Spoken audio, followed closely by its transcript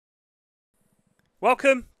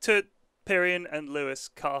Welcome to Pyrion and Lewis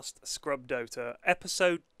cast Scrub Dota,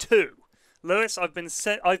 episode 2. Lewis, I've been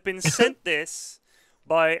sent this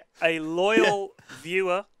by a loyal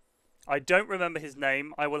viewer. I don't remember his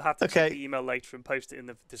name. I will have to check the email later and post it in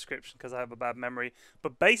the description because I have a bad memory.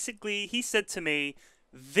 But basically, he said to me,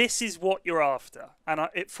 "This is what you're after, and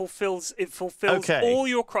it fulfills all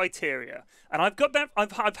your criteria." And I've got that.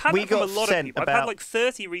 I've had that from a lot of people. I've had like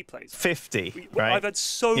 30 replays. 50. Right? I've had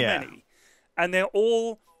so many, and they're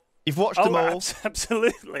all. You've watched them all.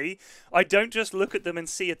 Absolutely. I don't just look at them and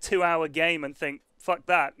see a 2-hour game and think, "Fuck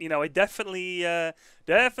that." You know, I definitely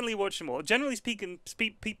watch them all. Generally speaking,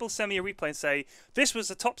 people send me a replay and say, "This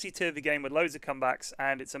was a topsy-turvy game with loads of comebacks,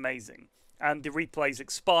 and it's amazing." And the replay's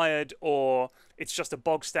expired, or it's just a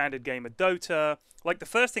bog standard game of Dota. Like, the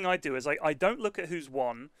first thing I do is I don't look at who's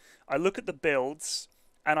won. I look at the builds,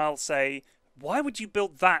 and I'll say, why would you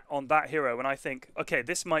build that on that hero? And I think, okay,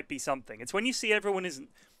 this might be something. It's when you see everyone isn't.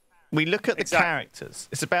 We look at the characters.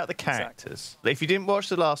 It's about the characters. If you didn't watch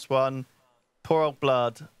the last one, poor old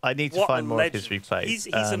Blood, I need to find more of his replays. He's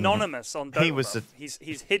anonymous on Dota. He was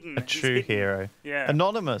he's hidden. A true hero. Yeah.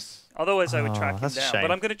 Anonymous. Otherwise, I would track him down. Shame.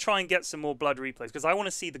 But I'm going to try and get some more Blood replays because I want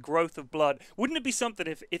to see the growth of Blood. Wouldn't it be something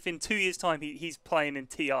if in 2 years' time he's playing in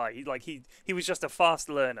TI? He was just a fast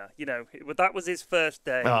learner. You know, that was his first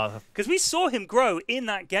day. Because we saw him grow in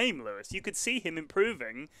that game, Lewis. You could see him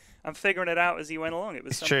improving and figuring it out as he went along. It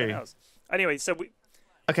was something else. Anyway, so we.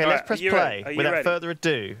 Okay, let's press play. Without further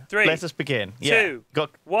ado, 3, let us begin. 2,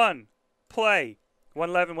 1, play.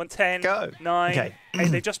 111, 110, Go. 9. Okay.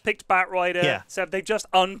 8. They just picked Batrider. Yeah. 7. They just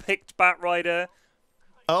unpicked Batrider.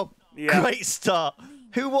 Oh, yeah. Great start.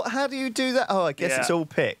 How do you do that? Oh, I guess it's all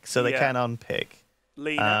pick, so they can unpick.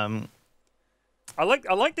 Lena. I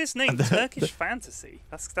like this name, Turkish Fantasy.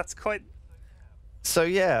 That's quite. So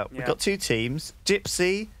we've got 2 teams: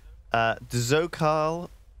 Gypsy, Dzokal,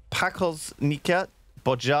 Pakoznika,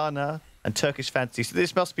 Bojana, and Turkish Fantasy. So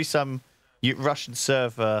this must be some Russian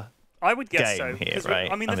server. I would guess game so. Here,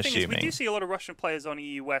 right? I mean, the thing is, we do see a lot of Russian players on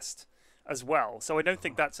EU West as well, so I don't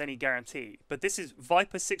think that's any guarantee. But this is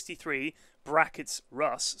Viper63 brackets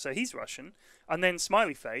Russ, so he's Russian, and then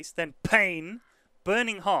smiley face, then Pain,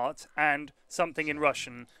 Burning Heart, and something in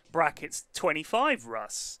Russian brackets 25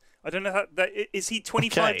 Russ. I don't know is he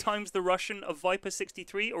 25 times the Russian of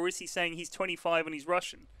Viper63, or is he saying he's 25 and he's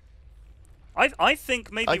Russian? I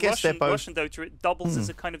think maybe Russian Dota, it doubles as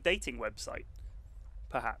a kind of dating website,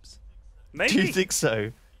 perhaps. Maybe. Do you think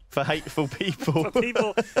so? For hateful people? For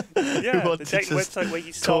people, the dating website where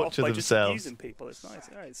you start off by just abusing people. It's nice.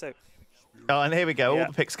 All right, so. Oh, and here we go. All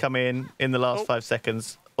the picks come in the last 5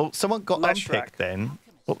 seconds. Oh, someone got unpicked then.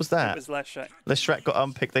 What was that? It was Leshrak. Leshrak got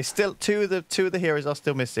unpicked. They still two of the heroes are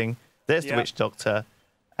still missing. There's the Witch Doctor,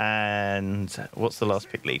 and what's the last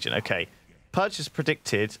pick? Legion. Okay, Pudge has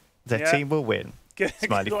predicted their team will win.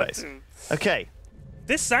 Smiley face. Okay.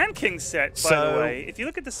 This Sand King set, by the way, if you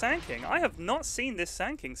look at the Sand King, I have not seen this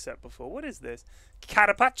Sand King set before. What is this?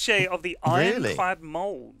 Carapace of the Ironclad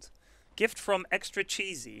Mold. Gift from Extra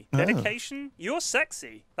Cheesy. Dedication? You're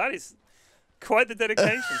sexy. That is quite the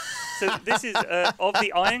dedication. So this is of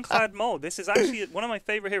the Ironclad Mold. This is actually one of my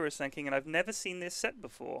favorite heroes, Sand King, and I've never seen this set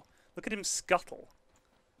before. Look at him scuttle.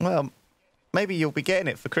 Well, maybe you'll be getting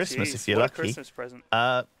it for Christmas if you're lucky. A Christmas present.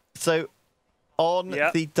 So on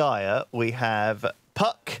the diet, we have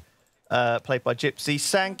Puck, played by Gypsy.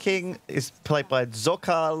 Sand King is played by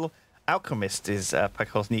Dzokal. Alchemist is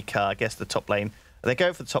Pakoznika, I guess, the top lane. They're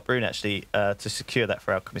going for the top rune, actually, to secure that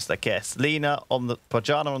for Alchemist, I guess. Lena on the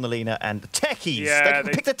Bojana on the Lena, and the Techies. Yeah,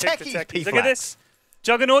 they pick the Techies, PFlax. Look at this.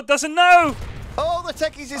 Juggernaut doesn't know. Oh, the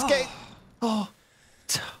Techies is getting... Oh,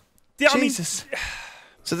 Jesus.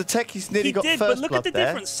 So the Techies nearly got first blood. But look at the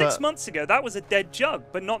difference. 6 months ago, that was a dead Jug,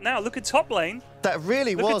 but not now. Look at top lane. That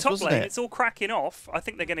really was, wasn't it? It's all cracking off. I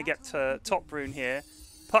think they're going to get to top rune here.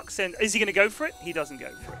 Puck's in. Is he going to go for it? He doesn't go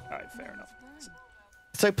for it. All right, fair enough.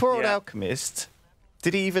 So poor old Alchemist,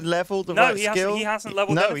 did he even level the right skill? No, he hasn't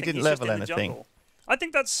leveled anything. No, he didn't level anything. I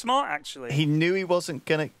think that's smart, actually. He knew he wasn't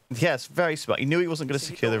going to... Yes, very smart. He knew he wasn't going to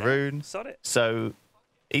secure the rune. So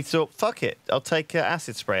he thought, fuck it, I'll take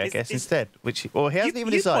Acid Spray, I guess, instead. Which, or he hasn't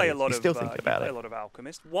even decided. He's still thinking about it. You play a lot of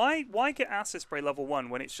Alchemist. Why get Acid Spray level 1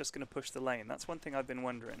 when it's just going to push the lane? That's one thing I've been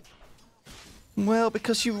wondering. Well,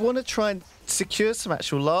 because you want to try and secure some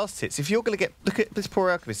actual last hits. If you're going to get... Look at this poor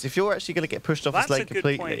Alchemist. If you're actually going to get pushed off his lane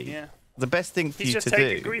completely, the best thing for you to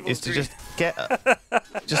do is to just get...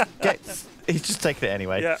 He's just taking it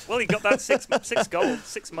anyway. Yeah, well, he got that 6 gold,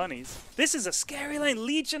 6 monies. This is a scary lane,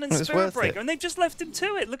 Legion and Spirit Breaker, and they've just left him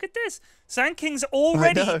to it. Look at this. Sand King's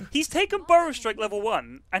already... He's taken Burrow Strike level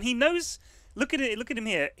 1, and he knows Look at it. Look at him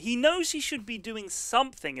here. He knows he should be doing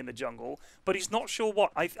something in the jungle, but he's not sure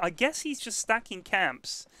what. I guess he's just stacking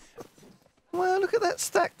camps. Well, look at that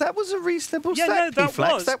stack. That was a reasonable yeah, stack. No, that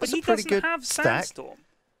PFlax. was. That was but a pretty good have stack. Sandstorm.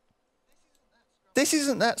 This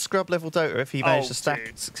isn't that scrub level Dota if he managed to stack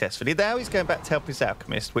it successfully. Now he's going back to help his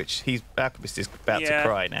Alchemist, which Alchemist is about to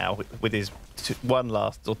cry now with his two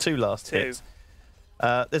last hits.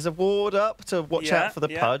 There's a ward up to watch out for the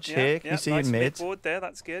Pudge here. Can you see nice in mid? Ward there.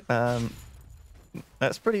 That's good.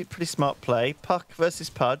 That's pretty smart play. Puck versus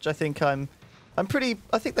Pudge. I think I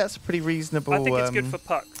think that's a pretty reasonable. I think it's good for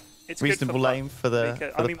Puck. It's reasonable good for lane for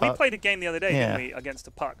the. I mean, we played a game the other day, didn't we, against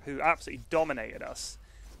a Puck who absolutely dominated us.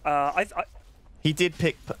 He did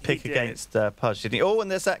pick against Pudge, didn't he? Oh, and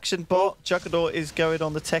there's action bot. Juggernaut is going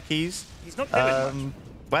on the techies. He's not doing much.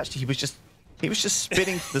 Well, actually, he was just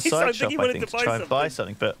spinning to the side shop, I think, to try and buy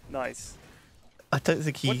something. But nice. I don't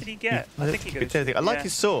think he. What did he get? I think he got anything. I like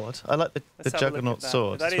his sword. I like the Juggernaut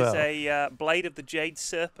sword. That as well. is a Blade of the Jade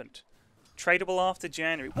Serpent. Tradable after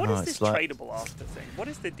January. What is this tradable after thing? What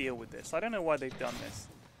is the deal with this? I don't know why they've done this.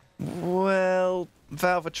 Well,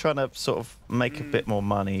 Valve are trying to sort of make a bit more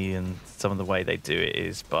money, and some of the way they do it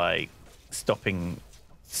is by stopping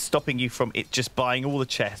you from it just buying all the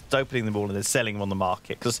chests, opening them all, and then selling them on the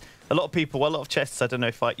market. Because a lot of chests, I don't know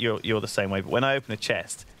if you're the same way, but when I open a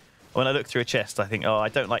chest, when I look through a chest, I think, oh, I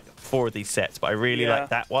don't like 4 of these sets, but I really like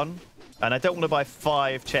that one. And I don't want to buy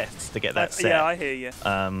 5 chests to get that set. Yeah, I hear you.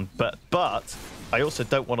 But I also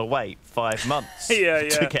don't want to wait 5 months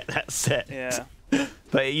to get that set. Yeah.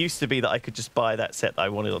 But it used to be that I could just buy that set that I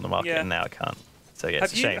wanted on the market, and now I can't. So yeah,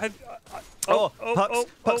 it's a shame.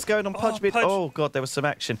 Puck's going on Pudge mid. Pudge. Oh god, there was some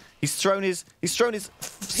action. He's thrown down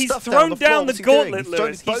down the gauntlet,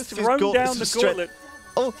 Lewis. He's thrown down the gauntlet.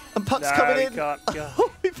 Oh, and Puck's coming in.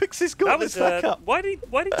 Oh, he picks his gauntlets back up. Why did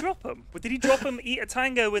he drop him? Did he drop him, eat a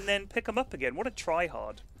tango, and then pick him up again? What a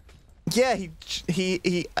tryhard. Yeah,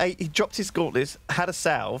 he dropped his gauntlets, had a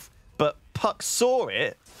salve, but Puck saw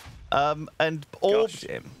it and orbed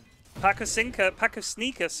him. Pack of Sneaker,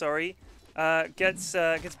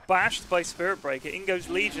 gets bashed by Spirit Breaker. In goes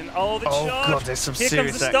Legion. Oh, the charge! Oh god, there's some here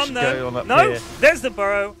serious comes the stun, action going on up here. here. There's the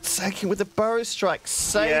burrow. Sanking with the burrow strike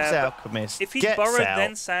saves Alchemist. If he burrowed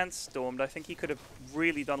then sandstormed, I think he could have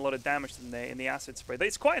really done a lot of damage in the acid spray.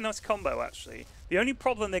 It's quite a nice combo actually. The only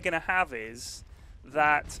problem they're going to have is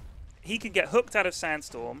that he can get hooked out of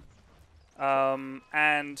sandstorm,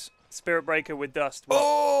 and Spirit Breaker with dust.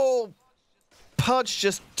 Oh! Pudge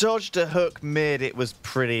just dodged a hook mid. It was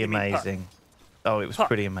pretty amazing. Oh, it was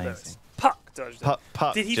pretty amazing. Puck dodged it.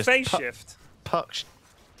 Puck Did he phase shift? Pudge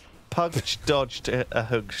dodged a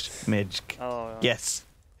hook mid. Oh, yes,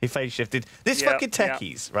 he phase shifted. This fucking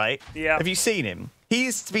techies, right? Yeah. Have you seen him?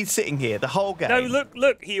 He's been sitting here the whole game. No,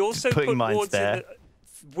 look. He also put wards there. in the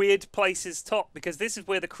weird places top, because this is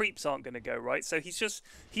where the creeps aren't going to go, right? So he's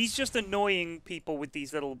just annoying people with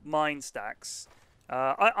these little mine stacks.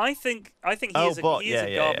 I think he is a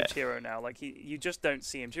garbage hero now. Like you just don't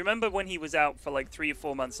see him. Do you remember when he was out for like 3 or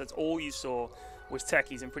 4 months? That's all you saw was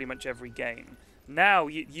techies in pretty much every game. Now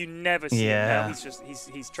you never see him. Now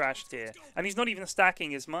he's trashed here, and he's not even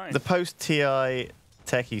stacking his mine. The post TI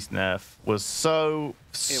techies nerf was so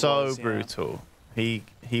brutal. He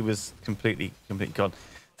was completely gone.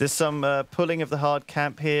 There's some pulling of the hard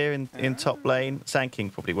camp here in top lane. Sandking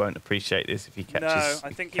probably won't appreciate this if he catches. No,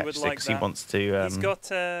 I think he would like that. He wants to. He's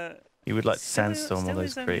got. He would like to sandstorm all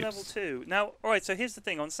those creeps. Level 2. Now, all right. So here's the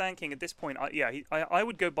thing on Sandking. At this point, I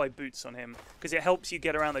would go buy boots on him because it helps you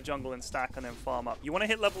get around the jungle and stack and then farm up. You want to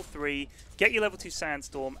hit level 3, get your level 2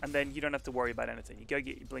 sandstorm, and then you don't have to worry about anything. You go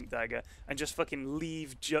get your blink dagger and just fucking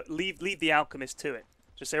leave the alchemist to it.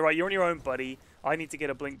 Just say, right, you're on your own, buddy. I need to get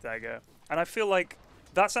a blink dagger, and I feel like.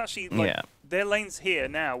 That's actually their lanes here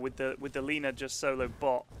now with the Lina just solo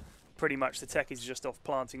bot. Pretty much the techies are just off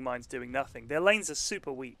planting mines doing nothing. Their lanes are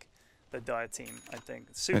super weak. The Dire team, I think.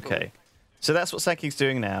 Super weak. So that's what Sanking's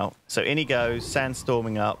doing now. So in he goes,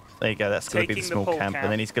 sandstorming up. There you go. That's going to be the small camp,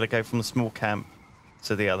 and then he's going to go from the small camp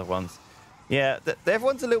to the other ones. Yeah,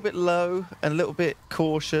 everyone's a little bit low and a little bit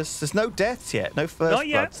cautious. There's no deaths yet. No first Not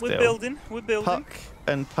yet. blood still. We're building. Puck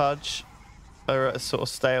and Pudge are at a sort of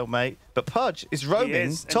stalemate, but Pudge is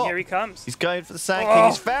roaming top. And here he comes. He's going for the Sanking.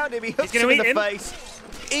 He's found him. He hooks him in the face.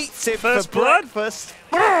 Eats him first for breakfast.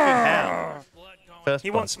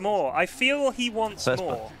 He wants more. I feel he wants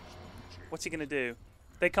more. What's he going to do?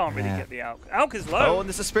 They can't really get the Alk. Alk is low. Oh, and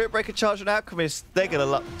there's a Spirit Breaker charge on Alchemist. They're going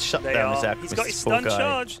to shut down this Alchemist. He's got his stun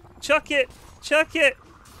charge. Chuck it. Chuck it.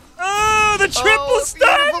 Oh, the triple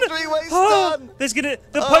stun! Three-way stun!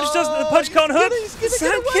 The Pudge can't hook.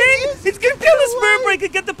 Sand King! It's gonna kill the Spirit Breaker.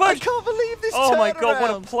 Get the Pudge! I can't believe this. Oh my god,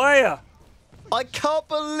 what a player! I can't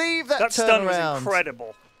believe that stun was turnaround.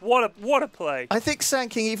 incredible. What a play. I think Sand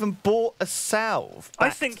King even bought a salve. I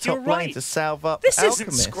think you're right. To salve up this Alchemist.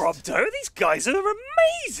 isn't scrub dough. These guys are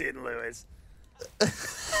amazing, Lewis.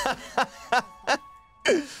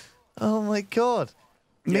 Oh my god.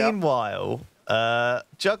 Yep. Meanwhile,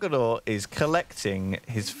 Juggernaut is collecting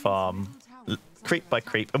his farm creep by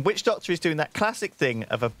creep, and Witch Doctor is doing that classic thing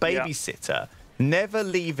of a babysitter never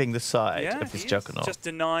leaving the side of his Juggernaut. Just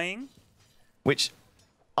denying. Which,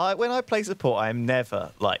 when I play support, I am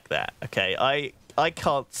never like that. Okay, I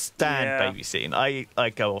can't stand babysitting. I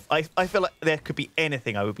go off. I feel like there could be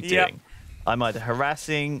anything I would be doing. I'm either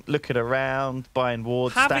harassing, looking around, buying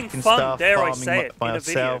wards, having stacking fun, stuff, dare I farming say it, in a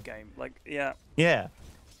video myself. game. Like, yeah. Yeah.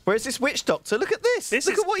 Whereas this Witch Doctor, look at this.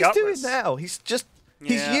 Look at what he's doing now. He's just,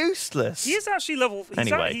 he's useless. He is actually level,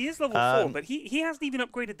 anyway, he is level 4, but he hasn't even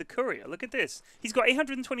upgraded the courier. Look at this. He's got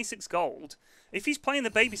 826 gold. If he's playing the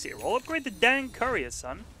babysitter role, upgrade the dang courier,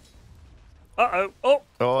 son. Uh-oh.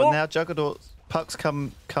 Oh, now Juggernaut, Pucks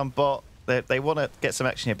come bot. They want to get some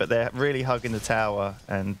action here, but they're really hugging the tower,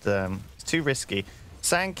 and it's too risky.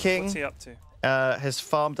 Sand King what's he up to? Has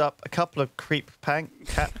farmed up a couple of creep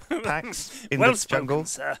packs in well the jungle.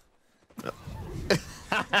 Sir.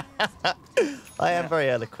 I am very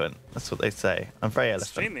eloquent. That's what they say. I'm very eloquent.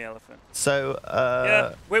 Extremely eloquent. So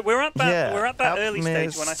yeah, we're at that early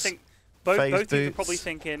stage when I think both people are probably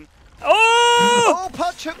thinking, oh,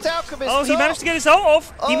 Punch hooked Alchemist. Oh, he managed to get his ult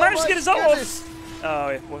off. He managed to get his ult off. Oh,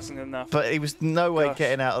 it wasn't enough. But he was no way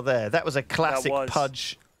getting out of there. That was a classic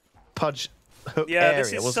Pudge hook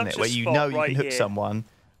area, wasn't it? Where you know you can hook someone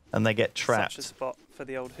and they get trapped. Such a spot for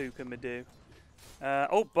the old Hookah Madoo.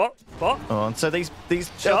 Bot. Oh, and so the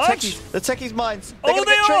techies' minds. They're gonna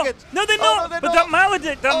they get are. triggered. No, they're not. No, but that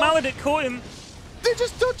Maledict caught him. They're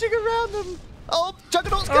just dodging around them. Oh,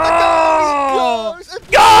 Juggernaut's gonna go. He goes.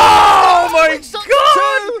 Oh my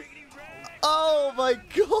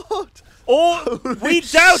god! Oh my god! We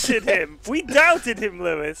doubted him. We doubted him,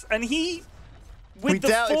 Lewis, and he, with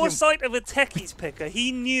the foresight of a techies picker,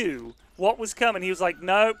 he knew what was coming. He was like,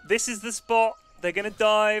 "No, this is the spot. They're gonna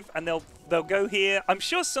dive, and they'll go here." I'm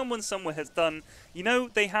sure someone somewhere has done. You know,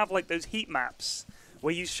 they have like those heat maps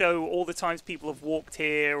where you show all the times people have walked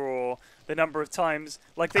here or the number of times,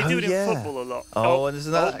 like they do it in football a lot. And there's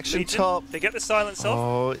another action Legion, top. They get the silence off.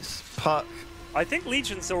 Oh, it's Puck. I think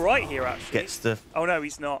Legion's all right here, actually. Gets the... Oh, no,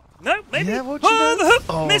 he's not. No, maybe. Yeah, the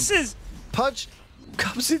hook misses. Pudge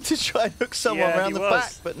comes in to try and hook someone around the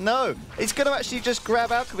back, but no. He's going to actually just grab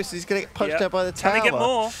Alchemist and he's going to get punched out by the tower. Can they get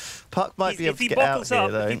more? Puck might be able to get out here,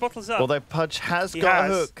 though. If he bottles up. Although Pudge has got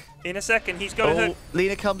a hook. In a second, he's got a hook.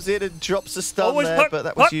 Lena comes in and drops a stun there, but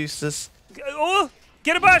that was useless. Oh,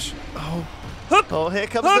 get a bash. Oh. Hook. Oh, here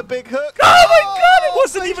comes the big hook. Oh my god, it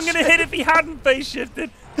wasn't even going to hit if he hadn't base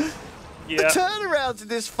shifted. The turnarounds in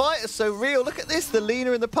this fight are so real. Look at this, the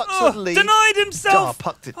Lena and the Puck suddenly. Denied himself!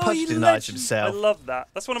 Pudge denied himself. I love that.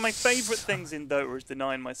 That's one of my favourite things in Dota is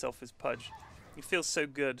denying myself as Pudge. He feels so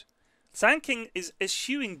good. Sand King is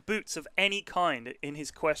eschewing boots of any kind in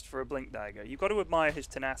his quest for a Blink Dagger. You've got to admire his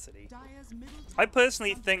tenacity. I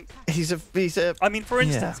personally think... He's a... I mean, for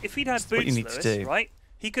instance, if he'd had boots, Lewis, right?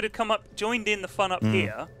 He could have come up, joined in the fun up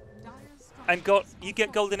here, and you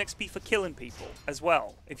get golden XP for killing people as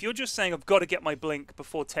well. If you're just saying, I've got to get my blink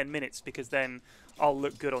before 10 minutes because then I'll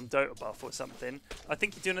look good on Dota buff or something, I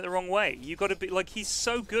think you're doing it the wrong way. You got to be, like, he's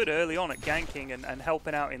so good early on at ganking and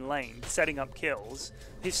helping out in lane, setting up kills.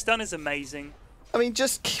 His stun is amazing. I mean,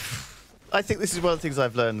 I think this is one of the things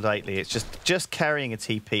I've learned lately. It's just carrying a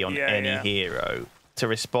TP on any hero to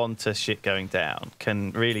respond to shit going down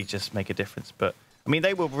can really just make a difference. But, I mean,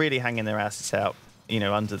 they were really hanging their asses out, you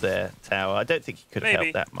know, under their tower. I don't think he could have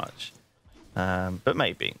helped that much. But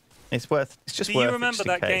maybe. It's just worth it. Do you remember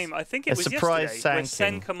that game? I think it was yesterday where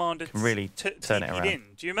Sen commanded really turn it around. in.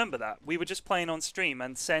 Do you remember that? We were just playing on stream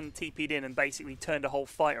and Sen TP'd in and basically turned a whole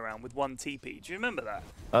fight around with one TP. Do you remember that?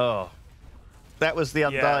 Oh. That was the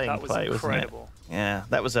Undying play, incredible. Wasn't it? Yeah,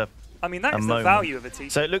 that was I mean, that is the value of a TP.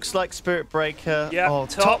 So it looks like Spirit Breaker. Yeah, oh,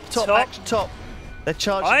 top. Action top. They're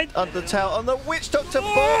charged under the tower. And the Witch Doctor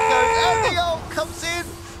bomb goes and the ult comes in.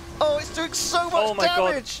 Oh, it's doing so much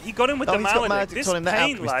damage. God. He got him with the Maledict. This on him.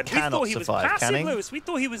 Pain, lad. We thought he was survive, passive, Lewis. We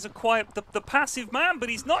thought he was the passive man, but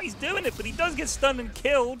he's not. He's doing it, but he does get stunned and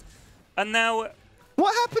killed. And now...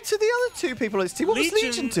 What happened to the other two people on his team? What was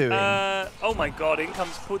Legion doing? Oh my god, in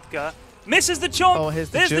comes Putka. Misses the chomp. Oh,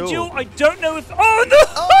 here's There's the jewel. I don't know if... Oh, no!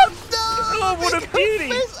 Oh, no! Oh, what a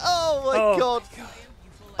beauty! Oh, my god.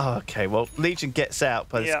 Oh, okay, well, Legion gets out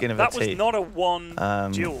by the skin of her teeth. That was not a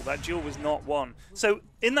one duel. That duel was not one. So,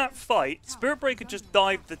 in that fight, Spirit Breaker just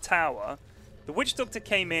dived the tower. The Witch Doctor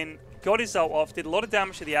came in, got his ult off, did a lot of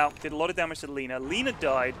damage to the Alp, did a lot of damage to Lina. Lina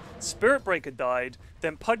died, Spirit Breaker died,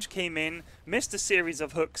 then Pudge came in, missed a series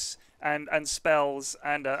of hooks and spells,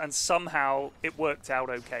 and somehow it worked out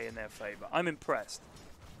okay in their favor. I'm impressed.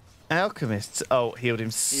 Alchemist's ult healed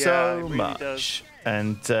him so really much. does.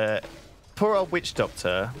 And poor old Witch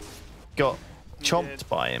Doctor got chomped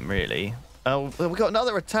by him, really. Oh, we got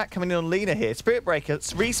another attack coming in on Lina here. Spirit Breaker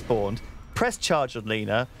respawned, press charge on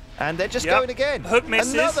Lina, and they're just going again. Hook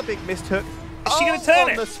misses. Another big missed hook. Is she going to turn on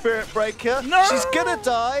it? The Spirit Breaker. No! She's going to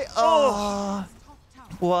die. Oh.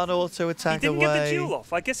 One auto attack away. He didn't get the duel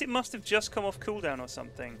off. I guess it must have just come off cooldown or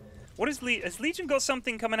something. What is has Legion got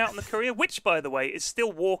something coming out in the courier? Which, by the way, is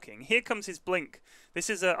still walking. Here comes his blink. This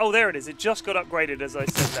is a... Oh, there it is. It just got upgraded as I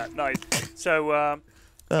said that. Nice. So, all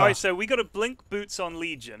right, so we got a blink boots on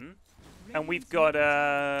Legion. And we've got...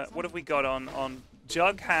 what have we got on...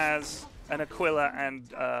 Jug has an Aquila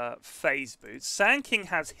and phase boots. Sand King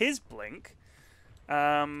has his blink.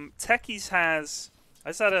 Techies has...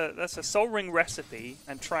 That's a Soul Ring recipe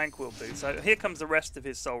and Tranquil boots. So here comes the rest of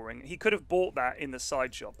his Soul Ring. He could have bought that in the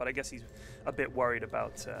side shop, but I guess he's a bit worried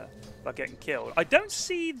about getting killed. I don't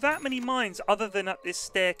see that many mines other than at this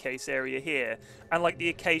staircase area here, and like the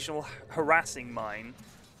occasional harassing mine.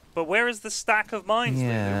 But where is the stack of mines?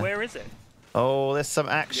 Yeah. Where is it? Oh, there's some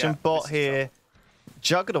action bot here.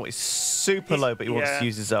 Juggernaut is super low, but he wants to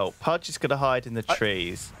use his ult. Pudge is going to hide in the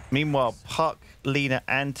trees. Meanwhile, Puck, Lina,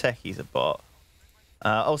 and Techie's a bot.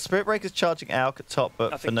 Oh, Spirit Breaker's charging Alk at top,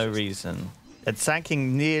 but for no reason. And Sand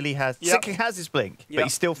King nearly has... Sand King has his blink, but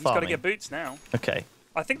he's still farming. He's got to get boots now. Okay.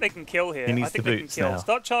 I think they can kill here. He needs I think the they can boots kill. now.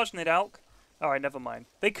 Start charging it, Alk. All right, never mind.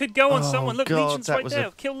 They could go on someone. Look, God, Legion's right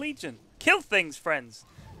there. Kill Legion. Kill things, friends.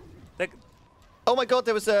 Oh my God,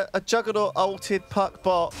 there was a Juggernaut ulted Puck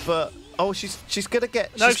bot, but... Oh, she's gonna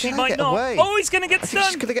get. No, she's she gonna might get not. Away. Oh, he's gonna get stunned.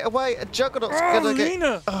 She's gonna get away. A Juggernaut's gonna get.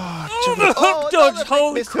 Lina. Oh, the hook dodge!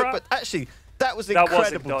 Holy crap! Hook, but actually, that was an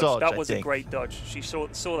incredible dodge. That was a great dodge. She saw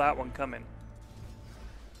that one coming.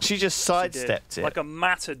 She just sidestepped it like a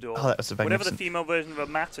matador. Oh, that was whatever the female version of a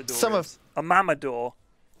matador is. A mamador.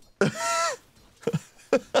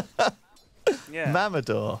 Yeah.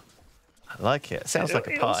 Mamador. I like it. Sounds like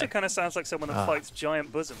a pie. It also kind of sounds like someone that fights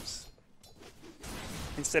giant bosoms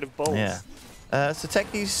instead of bowls. Yeah. So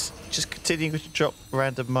Techie's just continuing to drop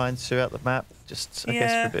random mines throughout the map, just I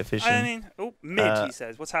guess for a bit of vision. I mean, mid, he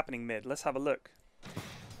says. What's happening mid? Let's have a look.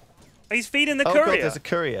 He's feeding the courier. Oh God, there's a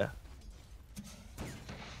courier.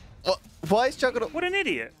 What? Why is Juggernaut? What an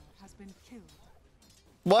idiot.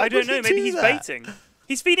 Why I don't know. Maybe he's baiting.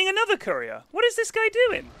 He's feeding another courier. What is this guy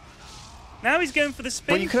doing? Now he's going for the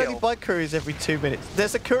spin Well, you can only buy couriers every 2 minutes.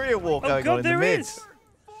 There's a courier war going on in the mid.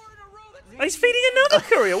 Oh, he's feeding another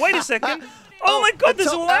courier. Wait a second. Oh my God, there's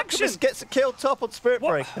all action. Alchemist gets a kill top on Spirit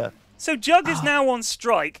Breaker. So Jug is now on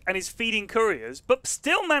strike and is feeding couriers, but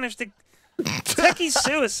still managed to... Techie's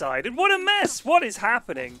suicided. What a mess. What is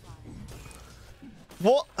happening?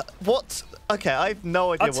 What? Okay, I have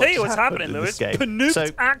no idea I'll tell you what's happening, Lewis. Panooped So,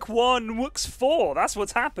 Act 1 Wooks 4. That's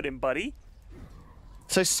what's happening, buddy.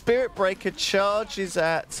 So Spirit Breaker charges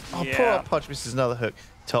at... Oh, poor old Pudge misses another hook.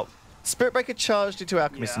 Top. Spirit Breaker charged into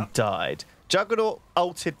Alchemist and died. Juggernaut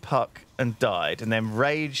ulted Puck and died, and then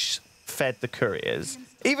Rage fed the couriers.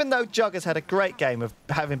 Even though Jug has had a great game of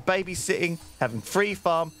having babysitting, having free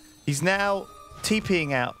farm, he's now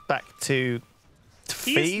TPing out back to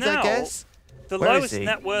feed, I guess. The lowest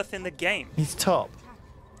net worth in the game. He's top.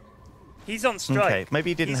 He's on strike. Okay, maybe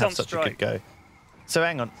he didn't have such a good go. So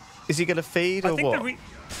hang on, is he going to feed or what?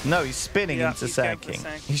 No, he's spinning into Sand King.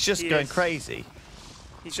 He's just going crazy.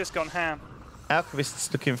 He's just gone ham.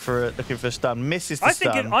 Alchemist's looking for a stun, misses the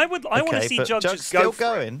stun. I want to see Jug just go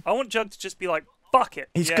for it. I want Jug to just be like, fuck it.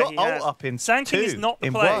 He's got ult up in Sand King is not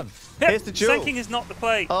the play. Here's the duel. Sand King is not the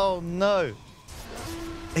play. Oh no.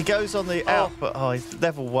 He goes on the out, but his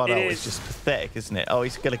level 1 ult is just pathetic, isn't it? Oh,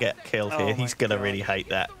 he's going to get killed here. He's going to really hate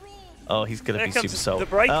that. Oh, he's going to be super sold. The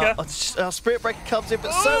breaker. Spirit Breaker comes in,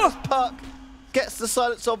 but so does Puck. Gets the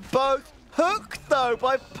silence on both. Hooked, though,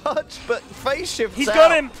 by Pudge, but face shifts He's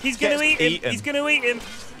got him. He's going to eat him. He's going to eat him.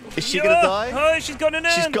 Is she going to die? Oh, she's got an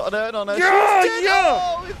urn. She's got an urn on her.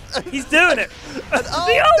 He's doing it. And,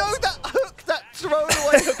 no, that hook, that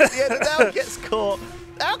throwaway hook at the end, and now gets caught.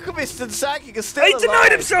 Alchemist and Sand King are still alive. He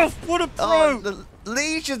denied himself. What a pro. The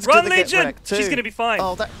Legion's Run, going to get wrecked too. She's going to be fine.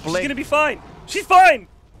 Oh, that blink. She's going to be fine. She's fine.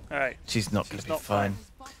 All right. She's not going to be fine.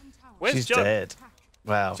 Where's Jug? Dead.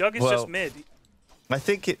 Wow. Jug is just mid. I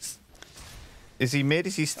think it's... Is he mid?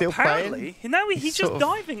 Is he still playing? No, he's just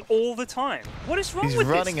diving all the time. What is wrong with this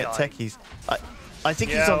guy? He's running at Techies. I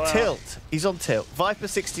think he's on tilt. He's on tilt. Viper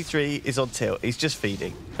 63 is on tilt. He's just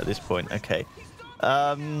feeding at this point. Okay.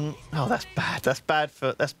 Oh, that's bad. That's bad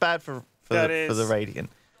for the Radiant.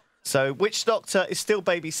 So Witch Doctor is still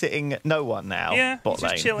babysitting no one now. Yeah, bot he's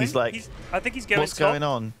lane. just chilling. He's like, I think he's going what's top. going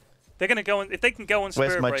on? They're going to go on. If they can go on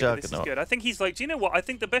Where's Spirit my Breaker, this is Juggernaut? good. I think he's like, do you know what? I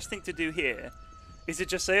think the best thing to do here is to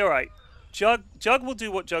just say, all right, Jug will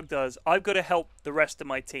do what Jug does. I've got to help the rest of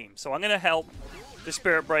my team. So I'm going to help the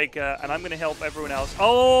Spirit Breaker, and I'm going to help everyone else.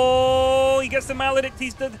 Oh, he gets the Maledict.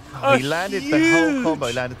 He's done. Oh, he landed the whole combo.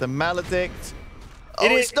 He landed the Maledict. Oh,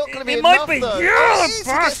 it's not going to be enough, enough, though. Yeah, He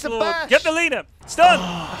gets the bash. Get the leader. Stun.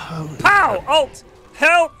 Pow. Ult.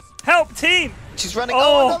 Help, team. She's running.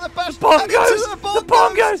 Oh, another bash. The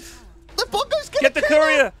bongos. The bongos get the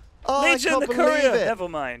courier. Oh, Legion, the courier. Never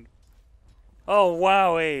mind. Oh,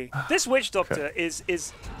 wowee. This Witch Doctor is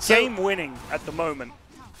game winning at the moment.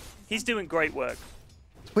 He's doing great work.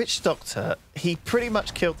 Witch Doctor, he pretty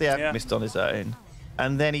much killed the Alchemist on his own,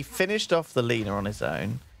 and then he finished off the Lina on his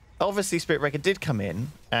own. Obviously, Spirit Breaker did come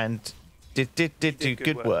in and did do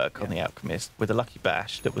good work on the Alchemist with a lucky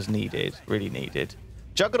bash that was needed, really needed.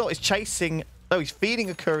 Juggernaut is chasing. Oh, he's feeding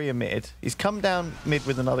a courier mid. He's come down mid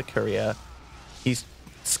with another courier. He's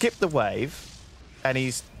skipped the wave, and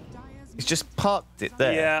he's just parked it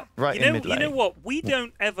there, right in mid lane. You know what? We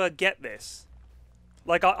don't ever get this.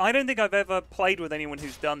 Like, I don't think I've ever played with anyone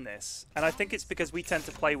who's done this, and I think it's because we tend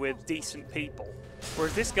to play with decent people.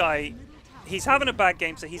 Whereas this guy, he's having a bad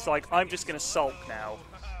game, so he's like, I'm just going to sulk now.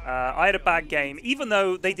 I had a bad game, even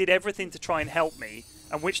though they did everything to try and help me,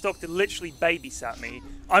 and Witch Doctor literally babysat me.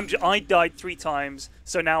 I died 3 times,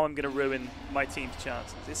 so now I'm going to ruin my team's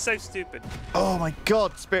chances. It's so stupid. Oh my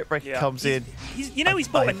God, Spirit Breaker comes in. He's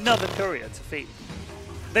bought another courier to feed.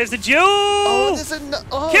 There's the Jewel! Oh, there's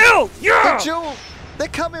Kill! Yeah! The Jewel! They're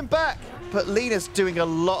coming back! But Lina's doing a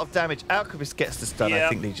lot of damage. Alchemist gets the stun. I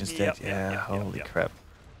think Legion's dead. Holy crap.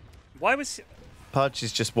 Why was... Pudge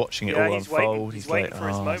is just watching it all unfold. He's waiting for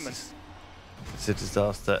his moment. It's a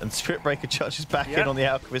disaster. And Spirit Breaker charges back in on the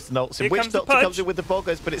Alchemist and ults him. Here Witch Doctor comes in with the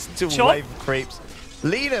Bongos, but it's still a wave of creeps.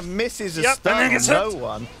 Lina misses a stun on no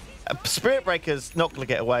one. Spirit Breaker's not going to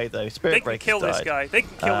get away, though. Spirit Breaker's kill this guy. They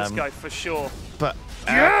can kill this guy for sure. But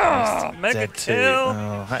mega kill.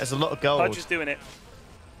 Oh, that is a lot of gold. Pudge is doing it.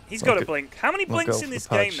 He's got a blink. How many blinks in this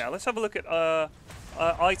game now? Let's have a look at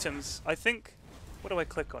items. I think... What do I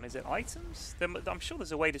click on? Is it items? I'm sure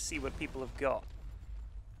there's a way to see what people have got.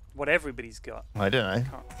 What everybody's got. I don't know.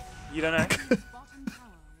 You don't know?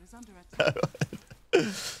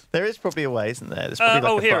 There is probably a way, isn't there? There's probably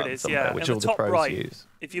like a here it button is. somewhere, which all the pros use.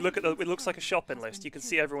 If you look at it looks like a shopping list. You can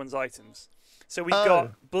see everyone's items. So we've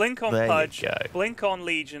got blink on Pudge, blink on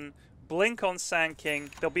Legion, blink on Sand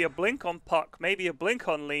King. There'll be a blink on Puck, maybe a blink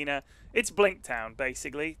on Lina. It's Blinktown,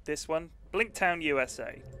 basically. This one, Blinktown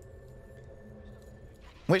USA.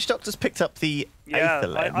 Witch Doctor's picked up the Aether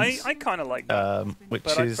Lens. I kind of like that,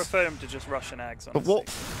 but I prefer him to just rush an Ags, honestly. But what...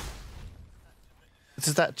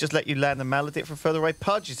 Does that just let you land the Maledict from further away?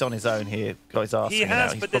 Pudge is on his own here. Got his arse He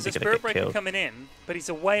has, but there's a Spirit Breaker coming in, but he's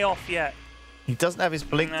a way off yet. He doesn't have his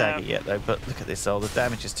Blink Dagger yet, though, but look at this. Oh, the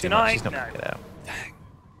damage is too much. He's not going to get out. Dang.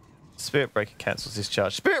 Spirit Breaker cancels his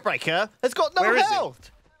charge. Spirit Breaker has got no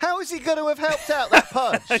health! How is he going to have helped out that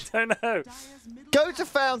Pudge? I don't know. Go to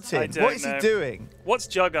Fountain. What is he doing? What's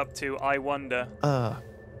Jug up to, I wonder?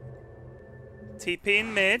 TP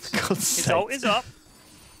in mid. His ult is up.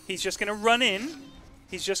 He's just going to run in.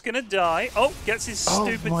 He's just going to die. Oh, gets his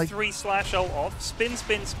stupid 3/ult off. Spin,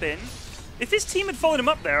 spin, spin. If his team had followed him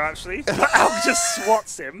up there, actually, Alk just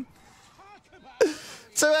swats him.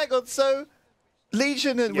 So hang on. So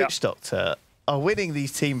Legion and Witch Doctor are winning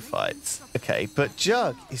these team fights, okay, but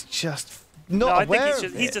Jug is just not aware of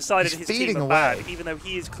it. He's decided his team are bad, even though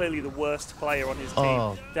he is clearly the worst player on his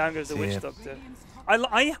team. Down goes the Witch Doctor.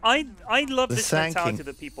 I love this mentality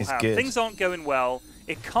that people have. Things aren't going well.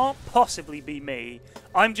 It can't possibly be me.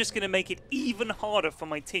 I'm just going to make it even harder for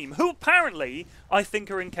my team, who apparently I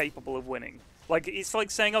think are incapable of winning. Like, it's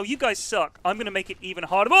like saying, oh, you guys suck. I'm going to make it even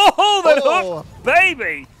harder. Oh, that hook,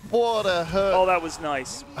 baby! What a hook. Oh, that was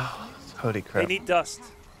nice. Holy crap. They need dust.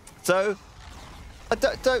 So,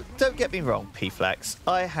 don't get me wrong, PFlax.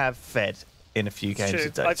 I have fed in a few games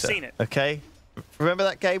of Dota. I've seen it. Okay? Remember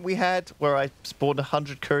that game we had where I spawned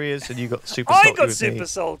 100 couriers and you got super salty? I got super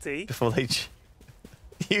salty. Before they...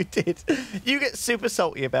 You did. You get super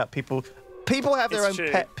salty about people. People have their own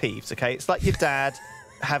pet peeves, okay? It's like your dad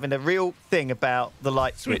having a real thing about the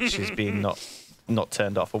light switches being not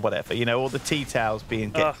turned off or whatever, you know, or the tea towels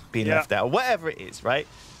being left out, or whatever it is, right?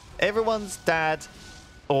 Everyone's dad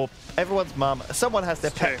or everyone's mum, someone has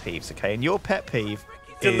their pet peeves, okay? And your pet peeve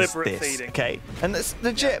is this, okay? And that's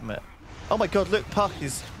legitimate. Oh my god, look, Puck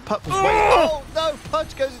was waiting. Oh no,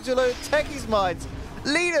 Pudge goes into a load of Techie's mines.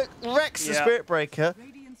 Lina wrecks the Spirit Breaker.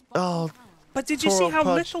 Oh, but did you see how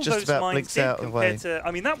Pudge little just those about mines blinks did out compared to...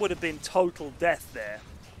 I mean, that would have been total death there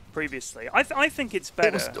previously. I think it's better.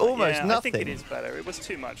 It was almost nothing. I think it is better. It was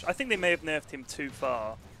too much. I think they may have nerfed him too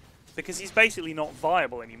far because he's basically not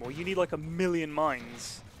viable anymore. You need like 1 million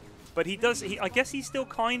mines. But he does. I guess he's still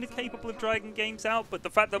kind of capable of dragging games out. But the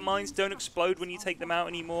fact that mines don't explode when you take them out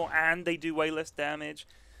anymore, and they do way less damage.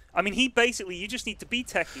 I mean, he basically. You just need to be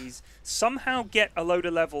techies, somehow get a load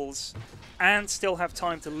of levels, and still have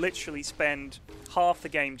time to literally spend half the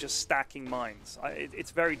game just stacking mines.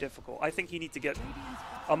 It's very difficult. I think you need to get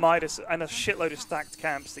a Midas and a shitload of stacked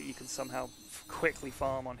camps that you can somehow quickly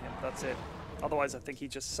farm on him. That's it. Otherwise, I think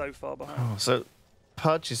he's just so far behind. Oh, so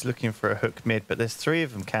Pudge is looking for a hook mid, but there's 3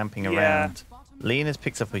 of them camping around. Lena's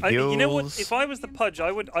picked up a Yules. You know what? If I was the Pudge,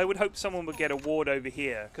 I would hope someone would get a ward over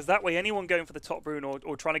here, because that way anyone going for the top rune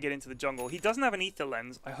or trying to get into the jungle, he doesn't have an Ether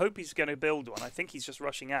Lens. I hope he's going to build one. I think he's just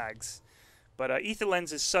rushing Ags. But Ether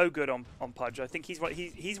Lens is so good on Pudge. I think he's one of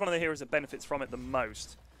the heroes that benefits from it the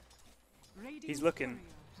most. He's looking.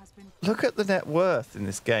 Look at the net worth in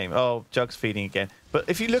this game. Oh, Jug's feeding again. But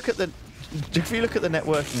if you look at the net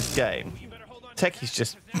worth in this game, Techie's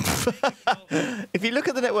just... If you look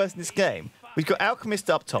at the net worth in this game, we've got Alchemist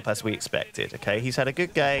up top as we expected, okay? He's had a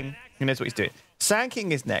good game. He knows what he's doing. Sand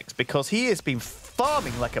King is next because he has been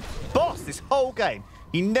farming like a boss this whole game.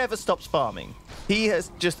 He never stops farming. He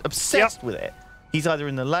has just obsessed with it. He's either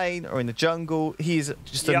in the lane or in the jungle. He is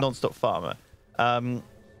just a non-stop farmer.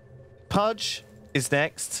 Pudge is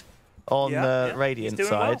next on the Radiant side.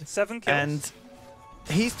 Well. 7 kills. And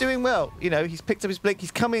he's doing well. You know, he's picked up his blink.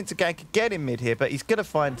 He's coming into gank again in mid here, but he's going to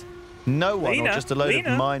find no one or just a load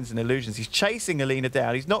of mines and illusions. He's chasing Alina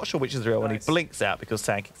down. He's not sure which is the real one. He blinks out because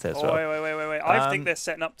Tanking says well. Wait. I think they're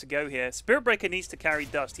setting up to go here. Spirit Breaker needs to carry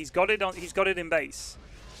dust. He's got it in base.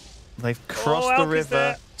 They've crossed the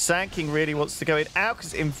river. Sand King really wants to go in.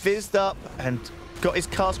 Alk's invised up and got his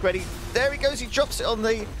cask ready. There he goes. He drops it on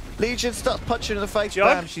the Legion, starts punching in the face.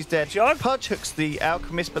 Bam, she's dead. Pudge hooks the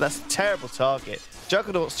Alchemist, but that's a terrible target.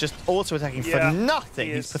 Juggernaut's just auto-attacking for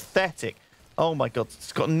nothing. He's pathetic. Oh my god,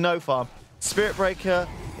 he's got no farm. Spirit Breaker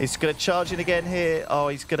is going to charge in again here. Oh,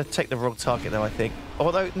 he's going to take the wrong target though, I think.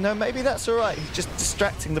 Although, no, maybe that's all right. He's just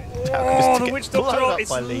distracting the Alchemist to the Witch Doctor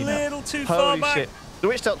is a little too far back. Holy shit. The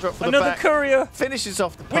Witch Doctor up for another the back. courier. Finishes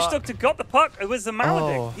off the puck. Witch Doctor got the puck. It was the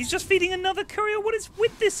Maledict. He's just feeding another courier. What is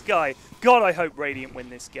with this guy? God, I hope Radiant win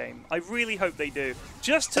this game. I really hope they do.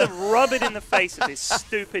 Just to rub it in the face of this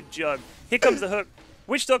stupid Jug. Here comes the hook.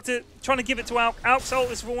 Witch Doctor trying to give it to Alk. Alk's ult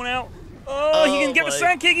is worn out. Oh, he can get the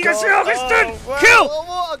Sand King. He gets the Alk. It's done. Kill.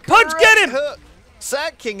 Pudge, get him. Hook.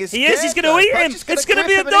 Sand King is He is. He's going to eat him. It's going to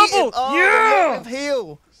be a double. Yeah.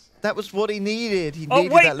 Heal. That was what he needed. He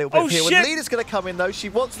needed that little bit of heal. And Lena's going to come in, though. She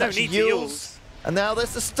wants that. She yields. And now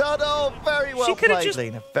there's the stun. Oh, very well played,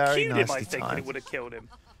 Lena. Very nicely timed. I think it would have killed him.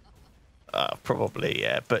 Probably,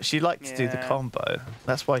 yeah. But she liked to do the combo.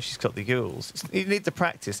 That's why she's got the Yules. You need to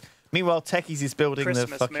practice. Meanwhile, Techies is building the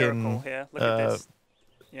fucking... Miracle here. Look at this.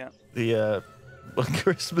 Yeah. The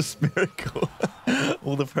Christmas miracle.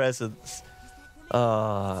 All the presents.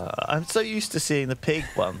 I'm so used to seeing the pig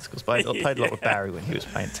ones because I played a lot with Barry when he was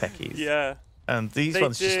playing Techies. Yeah. And these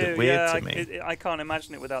ones just look weird to me. I can't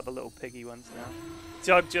imagine it without the little piggy ones now.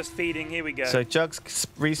 Jug just feeding. Here we go. So Jug's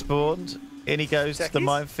respawned. In he goes to the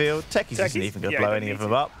minefield. Techies isn't even going to blow any of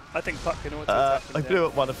them up. I think Puck can auto-attack them. I blew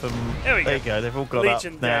up one of them. There we go. There you go. They've all got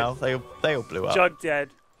Legion up now. They all blew up. Jug dead.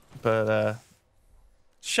 But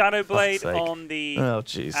Shadowblade on the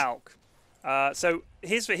Alk. So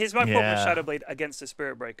here's my problem with Shadowblade against the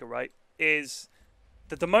Spirit Breaker, right? Is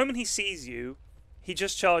that the moment he sees you, he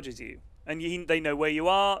just charges you. And they know where you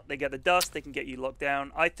are, they get the dust, they can get you locked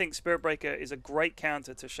down. I think Spirit Breaker is a great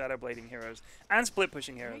counter to Shadowblading heroes and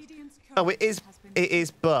split-pushing heroes. Oh, it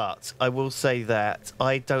is, but I will say that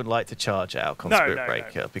I don't like to charge out on Spirit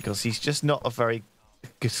Breaker because he's just not a very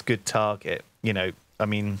good target. You know, I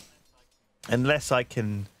mean, unless I've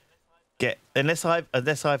got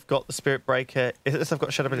the Spirit Breaker, unless I've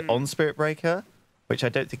got Shadowblade on Spirit Breaker, which I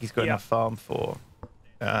don't think he's got enough farm for,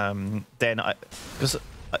 then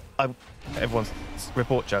everyone's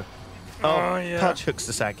report Jug. Pudge hooks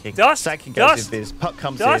the Sand King. Sand King goes in biz. Puck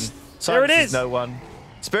comes in. Silences no one.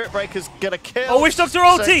 Spirit Breaker's gonna kill. Oh, Witch Doctor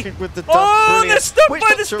ulti! With the dust. They're stuck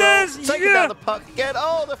by the stairs. Taking down the puck again.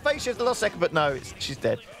 Oh, the face shift the last second, but no, she's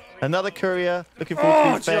dead. Another courier looking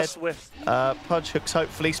forward to being fed. Pudge hooks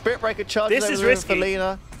hopefully. Spirit Breaker charges over for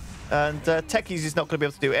Lena. And Techies is not going to be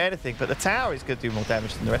able to do anything, but the tower is going to do more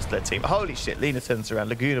damage than the rest of their team. Holy shit, Lina turns around.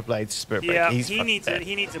 Laguna Blades, Spirit Breaker. Yeah, he needs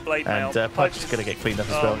a blade mail. And Pudge is going to get cleaned up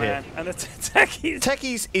as well man. here. And the Techies.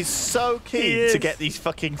 Techies is so keen to get these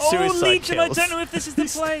fucking suicide Legion, kills. I don't know if this is the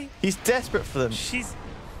play. He's desperate for them.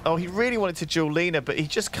 Oh, he really wanted to duel Lina, but he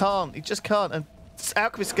just can't. He just can't. And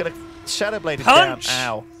Alchemist is going to Shadow Blade him down.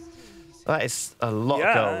 Ow. That is a lot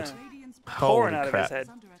of gold. Pouring out crap. of his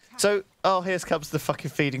head. So, here comes the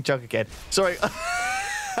fucking feeding jug again. Sorry.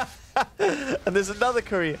 And there's another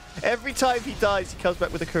courier. Every time he dies, he comes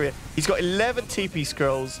back with a courier. He's got 11 TP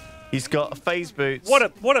scrolls. He's got a phase boots. What a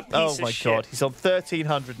piece of shit. Oh my god, he's on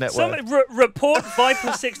 1300 net worth. Report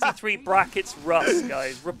Viper63 brackets Russ,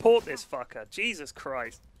 guys. Report this fucker. Jesus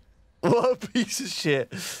Christ. What a piece of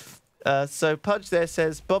shit. So Pudge there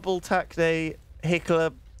says Bubble Tacne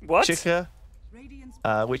Hickler Chicka.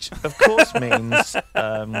 Which of course means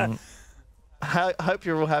hope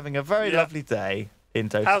you're all having a very lovely day in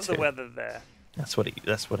Dota 2. How's the weather there? That's what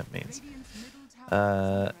it means.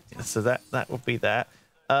 So that would be that.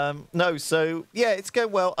 No, so yeah, it's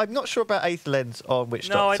going well. I'm not sure about Aether Lens on Witch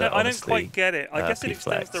Doctor. I don't quite get it. I guess it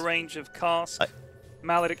extends PFlax. the range of cast.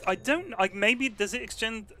 Maledict. I don't. Maybe does it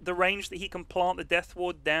extend the range that he can plant the Death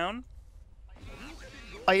Ward down?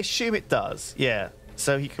 I assume it does. Yeah.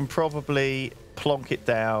 So he can probably plonk it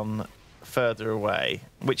down further away,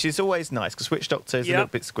 which is always nice because Witch Doctor is a little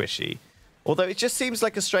bit squishy. Although it just seems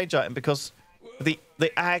like a strange item because the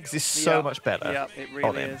Ags is so much better. Yeah, it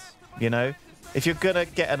really is. You know, if you're gonna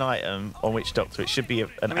get an item on Witch Doctor, it should be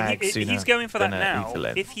an Ag sooner. He's going for that now. Aether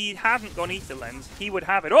Lens. If he hadn't gone Aether Lens, he would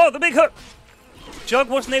have it. Oh, the big hook! Jug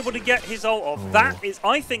wasn't able to get his ult off. Ooh. That is,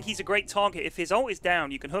 I think he's a great target. If his ult is down,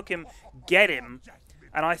 you can hook him, get him.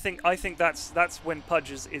 And I think that's when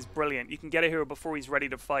Pudge is brilliant. You can get a hero before he's ready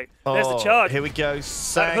to fight. There's the charge. Here we go.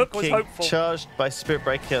 Sanking, charged by Spirit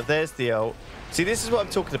Breaker. There's the ult. See, this is what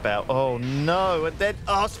I'm talking about. Oh no! And then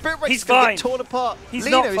Spirit Breaker's gonna get torn apart. He's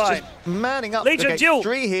Lina not is fine. just manning up Legion, against duel.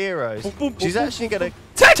 3 heroes. Boom, boom, She's boom, actually boom, gonna.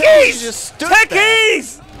 Techies! Just stood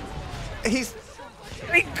Techies! There.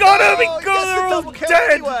 He got him! He got the him! double kill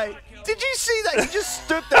Dead! anyway. Did you see that? He just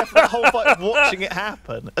stood there for the whole fight watching it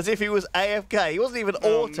happen, as if he was AFK. He wasn't even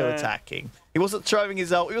auto-attacking. He wasn't throwing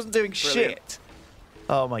his ult. He wasn't doing shit.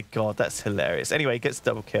 Oh my god, that's hilarious. Anyway, he gets a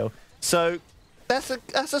double kill. So that's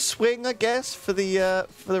a swing, I guess, for the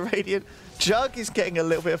Radiant. Jug is getting a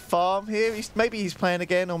little bit of farm here. Maybe he's playing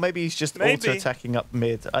again, or maybe he's just auto-attacking up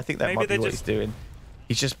mid. I think that might be what he's doing.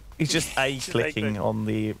 He's just A-clicking on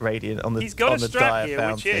the Radiant, on the He's got a strat here,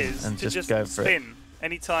 fountain, which is and to just go for it. spin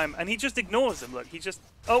anytime, and he just ignores them. Look, he just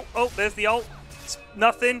there's the ult.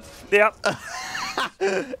 Nothing. Yep.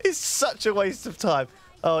 It's such a waste of time.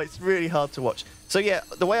 Oh, it's really hard to watch. So yeah,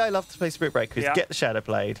 the way I love to play Spirit Breaker is get the Shadow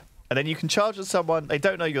Blade, and then you can charge on someone. They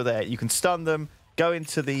don't know you're there. You can stun them, go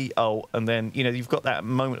into the ult, and then you've got that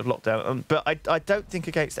moment of lockdown. But I don't think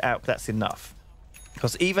against Alk that's enough,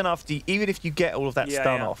 because even if you get all of that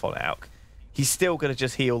stun off on Alk, he's still going to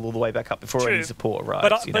just heal all the way back up before any support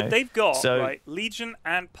arrives. But they've got Legion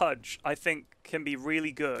and Pudge. I think can be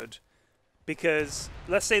really good, because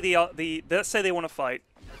let's say they want to fight,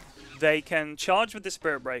 they can charge with the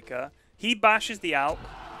Spirit Breaker. He bashes the Alk,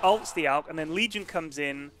 ults the Alk, and then Legion comes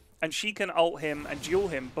in and she can ult him and duel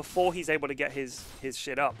him before he's able to get his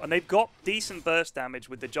shit up. And they've got decent burst damage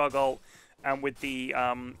with the Jug ult and with the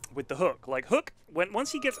hook. Like hook,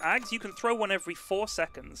 once he gets Ags, you can throw one every 4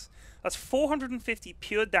 seconds. That's 450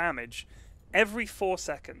 pure damage every 4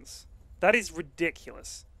 seconds. That is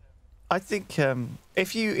ridiculous. I think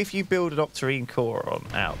if you build an Octarine core on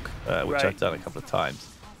Alk, which I've done a couple of times,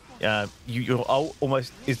 your ult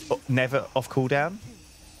almost is never off cooldown,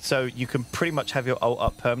 so you can pretty much have your ult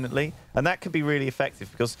up permanently, and that can be really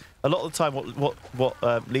effective because a lot of the time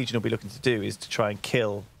what Legion will be looking to do is to try and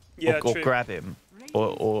kill or grab him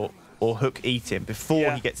or hook eat him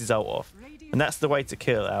before he gets his ult off, and that's the way to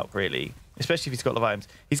kill Alk really, especially if he's got a lot of items.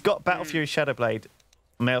 He's got Battle Fury Shadowblade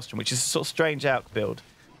Maelstrom, which is a sort of strange Alk build.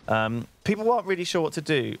 People aren't really sure what to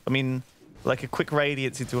do. I mean, like a quick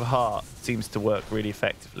radiance into a heart seems to work really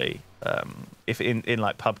effectively if in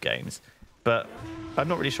like pub games, but I'm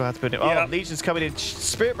not really sure how to put it. Oh, Legion's coming in,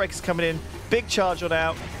 Spirit Breaker's coming in, big charge on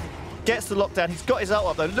out, gets the lockdown. He's got his ult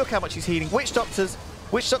up though. Look how much he's healing. Witch Doctors.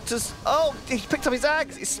 Oh, he picked up his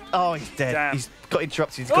Ags. He's dead. Damn. He's got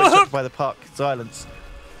interrupted. He's got interrupted by the puck. Silence.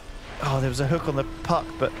 Oh, there was a hook on the puck,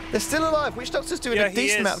 but they're still alive. Witch Doctor's doing a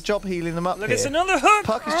decent amount of job healing them up. Look, here. It's another hook.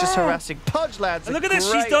 Puck is just harassing. Pudge lands. And look at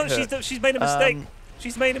this. She's made a mistake.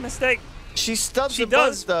 She's made a mistake. She stuns the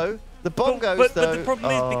bombs though. The bomb goes though. But the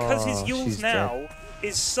problem is because his Yule's now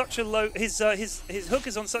is such a low. His hook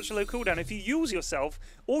is on such a low cooldown. If you use yourself,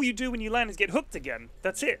 all you do when you land is get hooked again.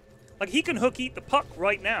 That's it. Like he can hook eat the puck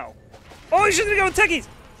right now. Oh, he's just gonna go with techies.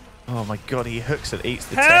 Oh my god, he hooks and eats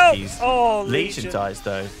the Help! techies. Oh, Legion dies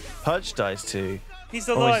though. Pudge dies too. He's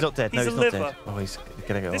alive. Oh, he's not dead. He's no, a he's liver. not dead. Oh, he's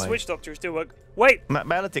gonna go This away. witch doctor is still working. Wait.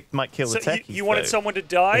 Maledict might kill the techies. You wanted someone to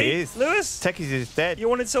die, He is. Lewis? Techies is dead. You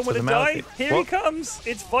wanted someone So to the die? Maledict- Here What? he comes.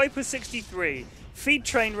 It's Viper63. Feed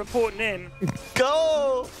train reporting in.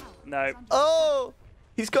 Go! No. Oh!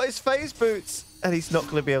 He's got his phase boots, and he's not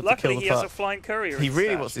going to be able to Luckily, kill the he has puck. a flying courier. He in really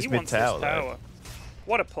stash. wants this He mid wants this tower, though. power.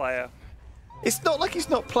 What a player. It's not like he's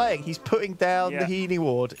not playing. He's putting down Yeah. the healing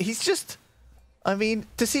ward. He's just... I mean,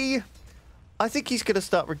 does he... I think he's going to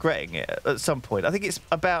start regretting it at some point. I think it's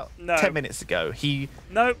about 10 minutes ago.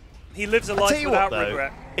 No, he lives a I'll life tell you without what, though,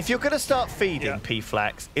 regret. if you're going to start feeding Yeah.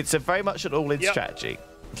 PFlax, it's a very much an all-in strategy,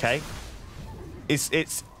 okay?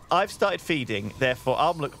 It's I've started feeding, therefore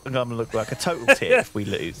I'm going to look like a total tit if we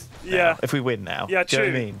lose. Now, Yeah. if we win now. Yeah, Do you know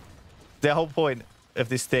what I true. mean? The whole point of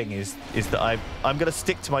this thing is that I'm going to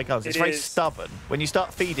stick to my guns. It's It very is. stubborn. When you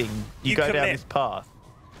start feeding, you go down commit. this path,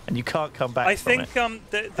 and you can't come back I from think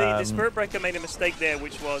it. the Spirit Breaker made a mistake there,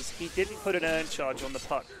 which was he didn't put an earn charge on the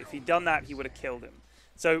puck. If he'd done that, he would have killed him.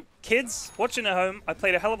 So, kids watching at home, I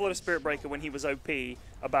played a hell of a lot of Spirit Breaker when he was OP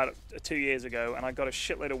about 2 years ago, and I got a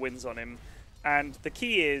shitload of wins on him. And the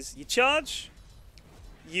key is you charge,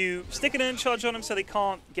 you stick an earn charge on them so they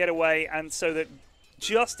can't get away, and so that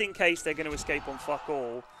just in case they're going to escape on fuck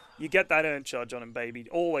all, you get that earn charge on them, baby.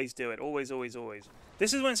 Always do it. Always, always, always.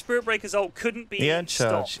 This is when Spirit Breaker's ult couldn't be The earn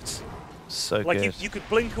charge, stopped. it's so Like good. you could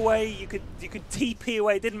blink away, you could TP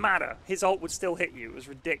away. It didn't matter. His ult would still hit you. It was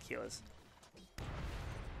ridiculous.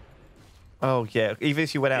 Oh, yeah. Even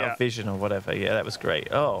if you went out Yeah. of vision or whatever. Yeah, that was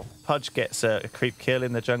great. Oh, Pudge gets a creep kill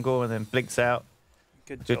in the jungle and then blinks out.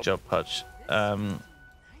 Good job, Pudge.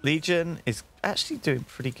 Legion is actually doing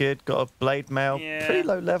pretty good. Got a blade mail. Yeah. Pretty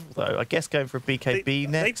low level, though. I guess going for a BKB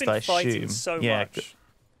next, They've been I fighting assume. so yeah, much.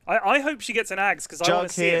 I hope she gets an Ags because I Jug want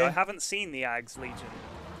to see it. here. I haven't seen the Ags Legion.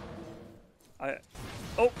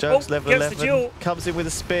 Jug's level gets 11. the duel. Comes in with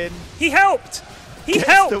a spin. He helped! He Gets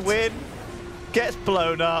helped! the win. Gets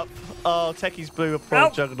blown up. Oh, Techie's blew a poor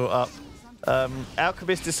Juggernaut up.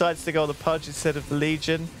 Alchemist decides to go on the Pudge instead of the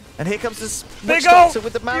Legion. And here comes this Witch Doctor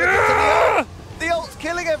with the Maledict and the ult's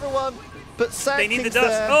killing everyone. But They need the Sanking's dust.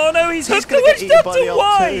 there. Oh no, he's hooked the gonna get Witch eaten by Doctor! the ult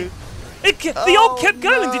Why? too. The ult kept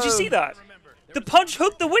going. Did you no. see that? The Pudge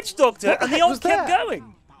hooked the Witch Doctor What the and the heck was ult kept that?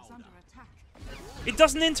 going. It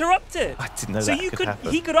doesn't interrupt it. I didn't know so that could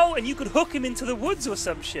happen. he could ult and you could hook him into the woods or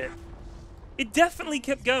some shit. It definitely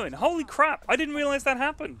kept going. Holy crap! I didn't realize that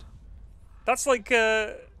happened. That's like.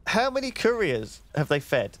 How many couriers have they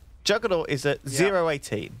fed? Juggernaut is at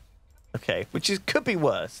 0-18. Okay, which could be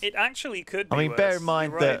worse. It actually could be I mean, worse. bear in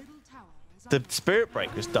mind You're right. that the Spirit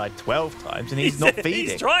Breaker's died 12 times and he's not feeding.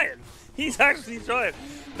 He's trying. He's actually trying.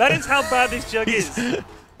 That is how bad this jug is.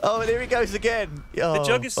 Oh, and here he goes again. Oh, The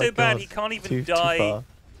jug is my so bad God. he can't even Too die far.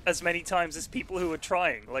 as many times as people who are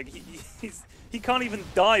trying. Like he can't even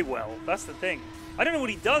die well. That's the thing. I don't know what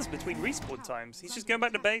he does between respawn times. He's just going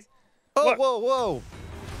back to base. Oh, What? whoa, whoa.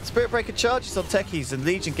 Spirit Breaker charges on Techies and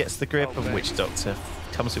Legion gets the grip and man. Witch Doctor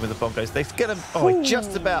comes in with the bongos. They get him. Oh, he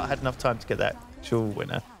just about had enough time to get that duel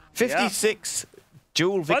winner. 56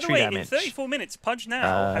 duel By the victory way, damage. in 34 minutes, Pudge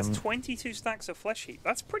now has 22 stacks of flesh heap.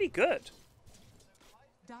 That's pretty good.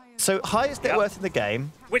 So highest net worth in the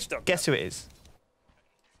game. Witch Doctor. Guess who it is?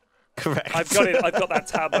 Correct. I've got it. I've got that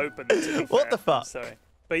tab open. To be What fair. the fuck? I'm sorry,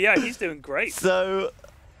 but yeah, he's doing great. So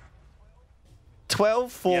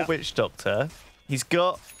 12 for Yeah. Witch Doctor. He's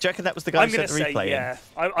got. Do you reckon that was the guy I'm who going sent to the say replay yeah.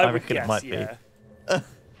 in? I would reckon guess, it might yeah.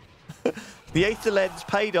 be. The Aether Lens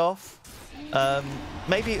paid off.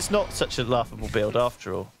 Maybe it's not such a laughable build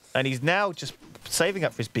after all. And he's now just saving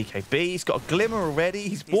up for his BKB. He's got a glimmer already.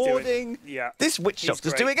 He's warding. Yeah. This Witch He's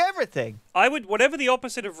Doctor's great. doing everything. I would, whatever the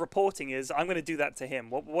opposite of reporting is, I'm going to do that to him.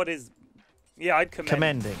 What is? Yeah, I'd commend.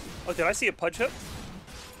 Commending. Oh, did I see a Pudge hook?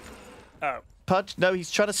 Oh. Pudge? No,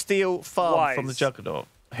 he's trying to steal farm from the Wise. Juggernaut,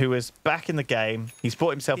 who is back in the game. He's bought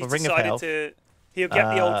himself He's a ring of decided health. he'll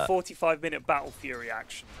get the old 45-minute Battle Fury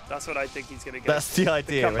action. That's what I think he's going to get. That's the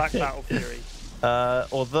idea. Come back right? Battle Fury.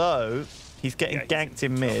 Although he's getting ganked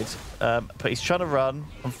in mid, but he's trying to run.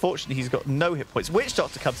 Unfortunately, he's got no hit points. Witch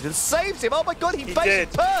Doctor comes in and saves him. Oh my God, he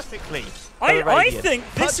baits did. perfectly. I think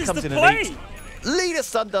Pudge this is comes the in and play. eats. Leader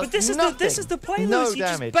Sun does But this is nothing. the play, No Lewis. You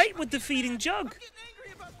damage. just bait with the feeding jug.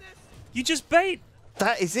 You just bait.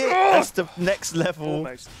 That is it. That's the next level.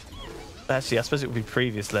 Almost. Actually, I suppose it would be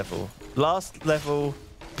previous level. Last level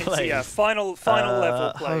plays. Final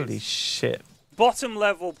level plays. Holy shit. Bottom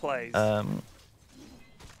level plays.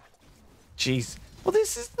 jeez. Well,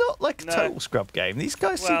 this is not like a total scrub game. These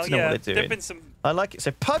guys seem to know what they're doing. Been some... I like it.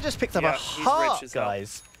 So Pudge has picked up a heart,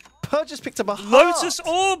 guys. Pudge has picked up a heart. Lotus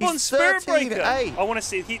Orb on Spirit Breaker. I want to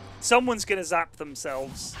see. Someone's going to zap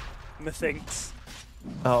themselves, methinks.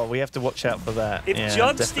 Oh, we have to watch out for that. If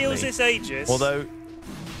Jug steals this Aegis, although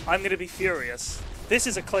I'm going to be furious. This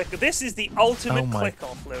is a click. This is the ultimate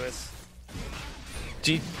click-off, Lewis.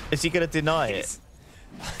 Is he going to deny it?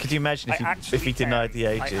 Could you imagine if he denied the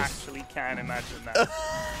Aegis? I actually can imagine that.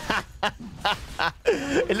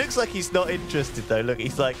 It looks like he's not interested though. Look,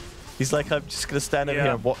 he's like, I'm just gonna stand over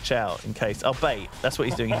here and watch out in case. I'll bait. That's what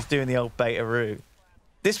he's doing. He's doing the old bait-a-roo.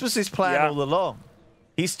 This was his plan all along.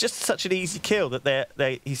 He's just such an easy kill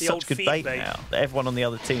that he's such good bait now that everyone on the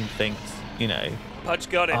other team thinks, you know. Pudge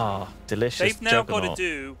got it. Ah, delicious. They've now got to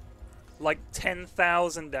do like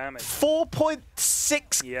 10,000 damage.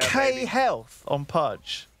 4.6k health on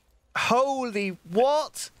Pudge. Holy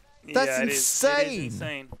what? That's insane. It is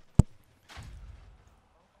insane.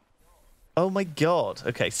 Oh my god.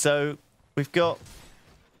 Okay, so we've got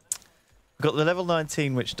the level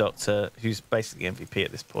 19 Witch Doctor, who's basically MVP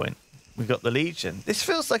at this point. We've got the Legion. This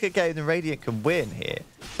feels like a game the Radiant can win here,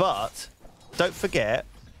 but don't forget,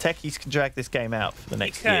 Techies can drag this game out for the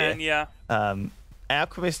next year. Yeah.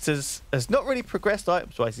 Alchemist has not really progressed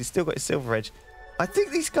items-wise. He's still got his Silver Edge. I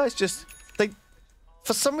think these guys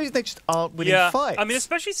for some reason, they just aren't winning fights. I mean,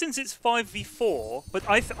 especially since it's 5v4. But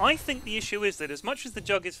I think the issue is that as much as the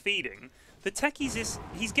Jug is feeding, the Techies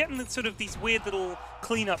he's getting these weird little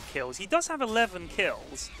cleanup kills. He does have 11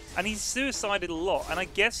 kills, and he's suicided a lot. And I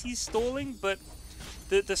guess he's stalling, but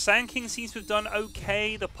the Sand King seems to have done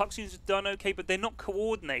okay. The Puck seems to have done okay, but they're not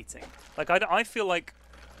coordinating. Like I feel like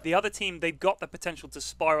the other team, they've got the potential to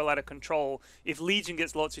spiral out of control if Legion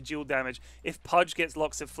gets lots of dual damage, if Pudge gets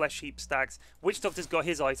lots of Flesh Heap stacks. Witch Doctor's got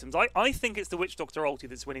his items. I think it's the Witch Doctor ulti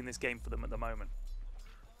that's winning this game for them at the moment.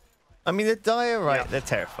 I mean, the Dire, right, they're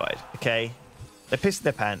terrified, okay? They're pissing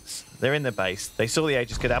their pants. They're in their base. They saw the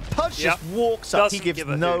Aegis go down. Pudge just walks up. He gives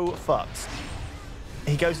no fucks.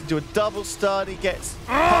 He goes into a double stun. He gets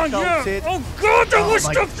ulted. Oh, God, the Witch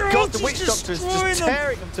Doctor God, the Witch Doctor is just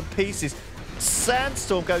tearing them to pieces.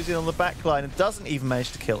 Sandstorm goes in on the back line and doesn't even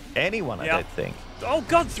manage to kill anyone, I don't think. Oh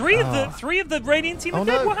god, three of the Radiant team are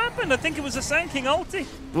dead. What happened? I think it was a Sand King ulti.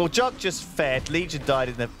 Well, Jug just fed. Legion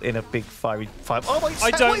died in a big fiery fight. Oh my!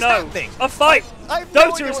 I don't know. Happening? A fight.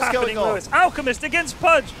 Dota is happening, Lewis. Alchemist against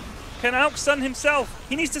Pudge. Can Alch stun himself?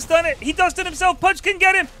 He needs to stun it. He does stun himself. Pudge can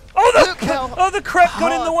get him. Oh, the crep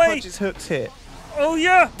got in the way. Pudge's hook's hit. Oh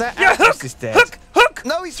yeah. Hook is dead. Hook.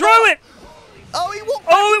 No, he's throw it. Oh, he walked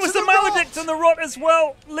it was the Maledict and the Rot as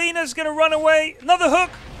well. Lena's gonna run away. Another hook.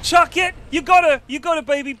 Chuck it. You got her,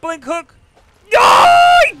 baby. Blink hook.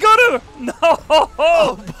 Oh, he got her. No.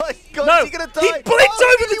 Oh my God. No. Is he gonna die? He blinked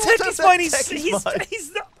over the Techies mine.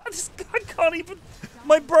 He's not. I can't even.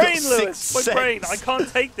 My brain, Lewis. My brain. I can't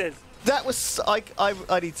take this. That was. I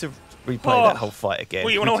need to replay that whole fight again.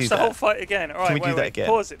 Well, you want to watch the whole fight again? All right, can we do that again?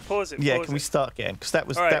 Pause it. Yeah, can we start again? Because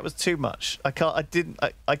that was too much. I got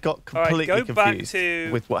completely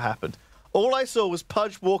confused with what happened. All I saw was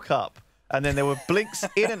Pudge walk up, and then there were blinks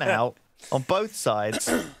in and out on both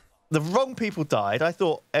sides. The wrong people died. I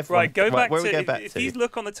thought everyone. Right, go back to. If you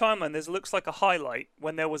look on the timeline, there looks like a highlight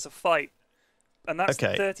when there was a fight. And that's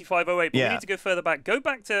 3508, but we need to go further back. Go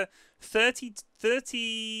back to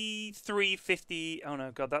 3350. Oh no,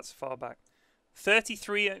 God, that's far back.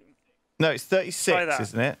 33. No, it's 36,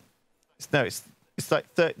 isn't it? It's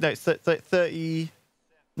like 30. No, it's 30.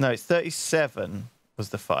 No, it's 37 was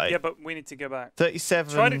the fight. Yeah, but we need to go back.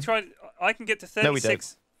 37. Try. I can get to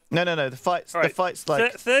 36. No, we don't. No. The fight's like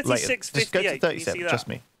 3658. Just go to 37. Trust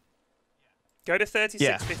me. Go to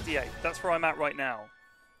 3658. That's where I'm at right now.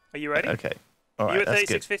 Are you ready? Okay. All right, you at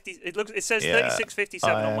 3650? It says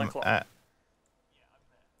 3657 on my clock.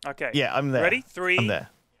 Okay. Yeah, I'm there. Ready? 3, I'm there.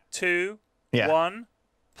 2, 1,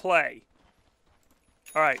 play.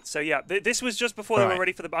 All right. So yeah, this was just before they were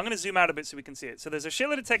ready for the. I'm going to zoom out a bit so we can see it. So there's a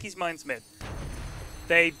shitload of Techies mines mid.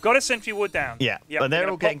 They've got a sentry ward down. Yeah, but they're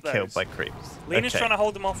all getting killed by creeps. Lena's trying to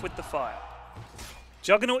hold them off with the fire.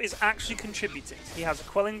 Juggernaut is actually contributing. He has a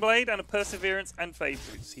Quelling Blade and a Perseverance and Fade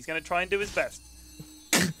Boots. He's going to try and do his best.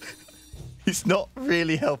 He's not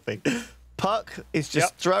really helping. Puck is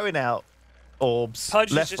just throwing out orbs.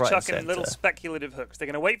 Pudge left, is just right, chucking and little speculative hooks. They're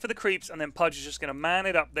going to wait for the creeps, and then Pudge is just going to man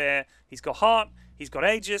it up there. He's got Heart. He's got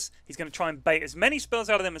Aegis. He's going to try and bait as many spells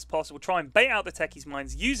out of them as possible. Try and bait out the Techies'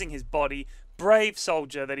 minds using his body. Brave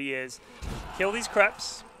soldier that he is. Kill these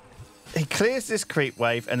creps. He clears this creep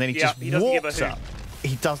wave, and then he just walks up.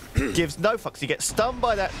 he gives no fucks. He gets stunned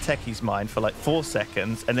by that Techie's mine for like 4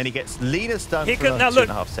 seconds, and then he gets Lina stunned for another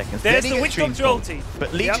 2.5 seconds. There's then the Witch Doctor ulti.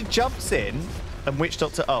 But Legion jumps in, and Witch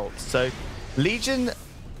Doctor ults. So Legion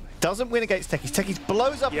doesn't win against Techies. Techies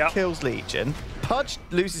blows up and kills Legion. Pudge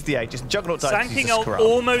loses the Aegis, and Juggernaut dies. Sanking ult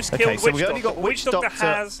almost killed Witch Doctor. Got Witch Doctor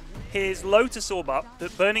has his Lotus Orb up. The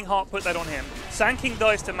Burning Heart put that on him. Sanking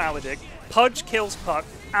dies to Maledict. Pudge kills Puck.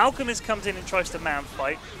 Alchemist comes in and tries to man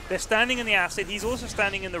fight. They're standing in the acid. He's also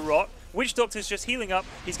standing in the rot. Witch Doctor's just healing up.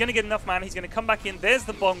 He's going to get enough mana. He's going to come back in. There's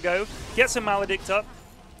the bongo. Gets a Maledict up.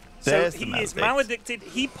 There's so he is maledicted.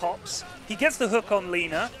 He pops. He gets the hook on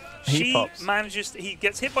Lina. He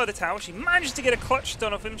gets hit by the tower. She manages to get a clutch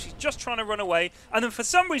stun off him. She's just trying to run away. And then for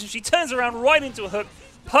some reason, she turns around right into a hook.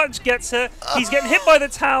 Pudge gets her. He's getting hit by the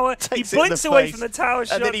tower. He blinks away from the tower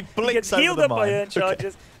shot. And then he blinks gets healed up by urn Okay.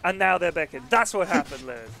 charges. And now they're beckoned. That's what happened,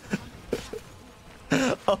 Liz.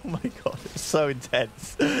 Oh my god, it's so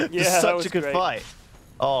intense. Yeah, such a good fight.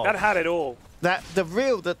 Oh, that had it all.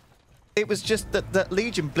 It was just that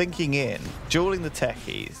Legion blinking in, dueling the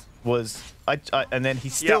Techies was, and then he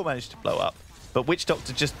still managed to blow up. But Witch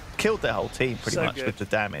Doctor just killed their whole team pretty much with the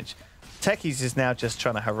damage. Techies is now just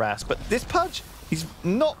trying to harass, but this Pudge, he's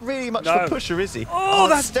not really much of a pusher, is he? Oh,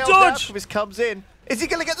 that Stealth dodge! Alchemist comes in. Is he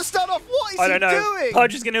going to get the stun off? What is I don't know. doing?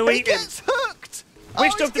 Pudge is going to eat him. He gets hooked.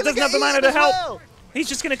 Witch Doctor doesn't have the mana to help. Well. He's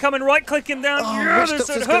just going to come and right-click him down. Witch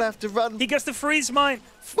Doctor's going to have to run. He gets the freeze mine.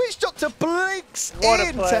 Witch Doctor blinks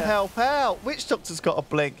in to help out. Witch Doctor's got a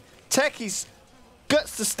blink. Techies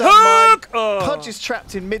gets the stun mine. Pudge is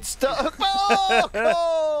trapped in mid-stun.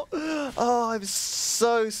 Oh, I'm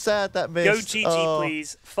so sad that missed. Go GG,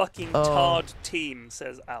 please. Fucking tarred team,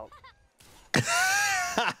 says Al.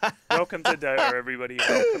 Welcome to Dota, everybody.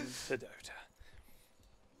 Welcome to Dota.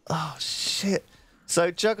 Oh, shit.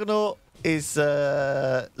 So Juggernaut is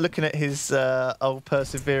looking at his old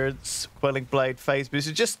Perseverance Quelling Blade phase boost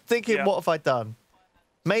and just thinking, what have I done?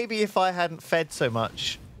 Maybe if I hadn't fed so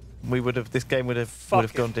much, this game would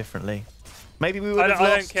have gone differently. Maybe we would have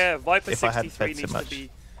lost. I don't care. Viper 63 so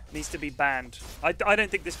needs to be banned. I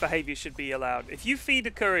don't think this behavior should be allowed. If you feed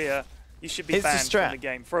a courier, you should be banned from the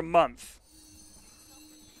game for a month.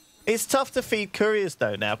 It's tough to feed couriers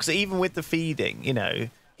though now, because even with the feeding, you know,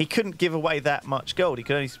 he couldn't give away that much gold. He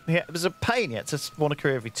could only. It was a pain. He had to spawn a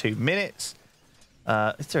courier every 2 minutes.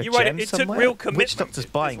 Is there a gem it somewhere? took real commitment. Witch Doctor's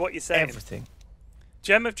buying what you're saying. everything.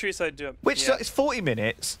 Gem of Truth, I do. Witch Doctor is 40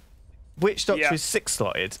 minutes. Witch Doctor is 6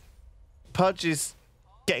 slotted. Pudge is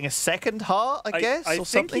getting a second heart, I guess, or think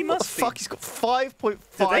something. He must what the fuck? He's got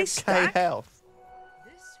 5.5k health.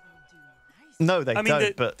 No, they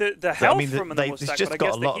don't. But the health from them will it's stack, just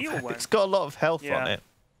got a lot. It's got a lot of health on it.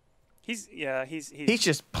 He's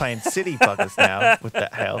just playing silly buggers now with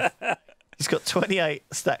that health. He's got 28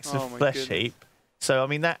 stacks of flesh heap. So I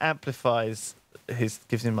mean that amplifies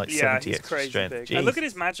gives him like 70 extra strength. And look at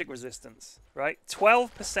his magic resistance, right?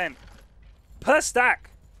 12% per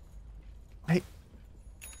stack.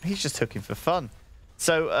 He's just hooking for fun.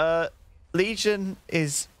 So Legion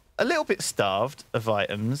is a little bit starved of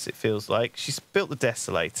items, it feels like. She's built the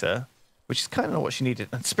Desolator, which is kind of what she needed.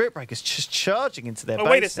 And Spirit Breaker's just charging into their base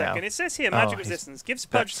wait a second. now. It says here, magic resistance gives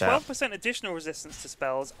Pudge 12% additional resistance to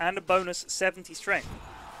spells and a bonus 70 strength.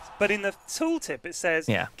 But in the tooltip, it says,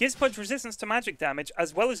 gives Pudge resistance to magic damage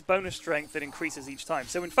as well as bonus strength that increases each time.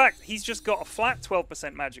 So in fact, he's just got a flat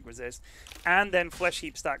 12% magic resist and then flesh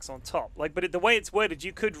heap stacks on top. But the way it's worded,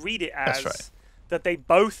 you could read it as that they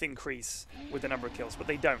both increase with the number of kills, but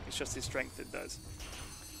they don't. It's just his strength that does.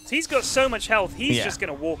 So he's got so much health, he's just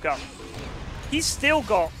going to walk up. He's still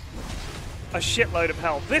got a shitload of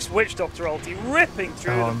health. This Witch Doctor ulti ripping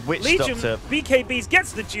through them. Legion BKBs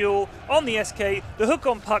gets the duel on the SK. The hook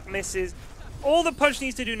on Puck misses. All the Pudge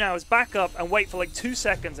needs to do now is back up and wait for like 2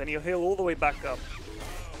 seconds and he'll heal all the way back up.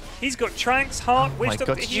 He's got Tranks, Heart, Witch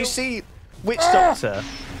Doctor. Did you see Witch Doctor?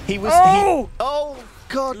 He was... Oh,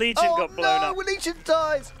 God. Legion got blown up. Legion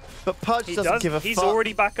dies. But Pudge doesn't give a fuck. He's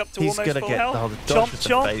already back up to almost full health. He's going to get the dodge with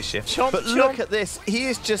the phase shift. But look at this. He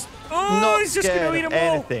is just not scared of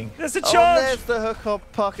anything. There's a charge. There's the hook on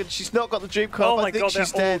Puck, and she's not got the Dream Comp. Oh my God, they're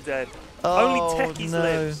all dead. Only Techies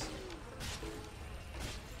lives.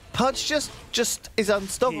 Pudge just is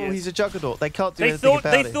unstoppable. He's a Juggernaut. They can't do anything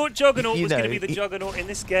about it. They thought Juggernaut was going to be the Juggernaut in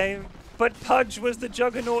this game, but Pudge was the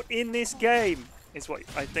Juggernaut in this game, is what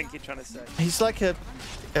I think you're trying to say. He's like a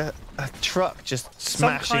truck just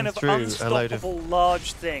smashing through a load of... Some kind of unstoppable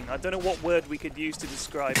large thing. I don't know what word we could use to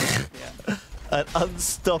describe it. An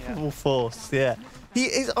unstoppable force, He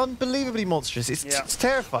is unbelievably monstrous. It's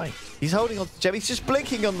terrifying. He's holding on to the gem. He's just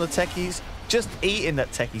blinking on the Techies, just eating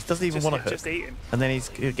that techies. Doesn't even want to hook. Just eating. And then he's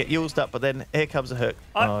going to get used up, but then here comes a hook.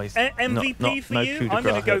 He's MVP for no you? coup de I'm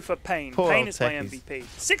going to grace go hook. for Pain. Poor Pain old is my techies. MVP.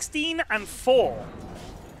 16-4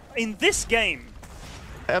 in this game.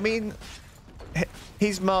 I mean,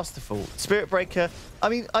 he's masterful. Spirit Breaker, I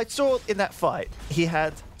mean, I saw in that fight, he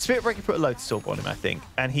had... Spirit Breaker put a Lotus Orb on him, I think.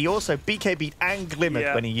 And he also BKB'd and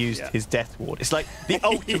Glimmered when he used his Death Ward. It's like the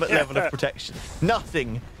ultimate level of protection.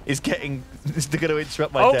 Nothing is going to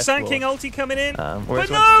interrupt my Death Sand Ward. King ulti coming in. But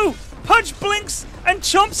no! Pudge blinks and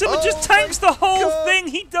chomps him and just tanks the whole thing.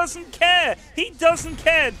 He doesn't care. He doesn't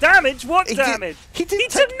care. Damage? What damage? He took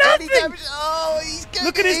take nothing. Any damage. Oh, he's going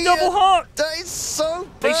Look at his double heart. That is so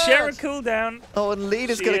bad. They share a cooldown. Oh, and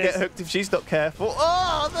Lena's going to get hooked if she's not careful.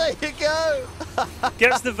 Oh, there you go.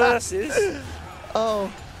 Gets the verses.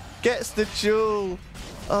 Oh, gets the jewel.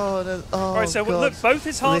 Oh, no. Oh, all right, so God. Look, both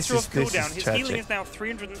his hearts are off this cooldown. is His tragic. healing is now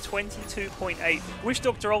 322.8. Wish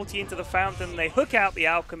Doctor ulti into the fountain. They hook out the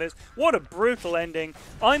Alchemist. What a brutal ending.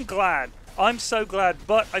 I'm glad. I'm so glad.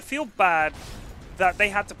 But I feel bad that they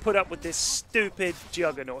had to put up with this stupid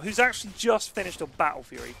Juggernaut, who's actually just finished a Battle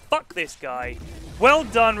Fury. Fuck this guy. Well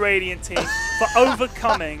done, Radiant team, for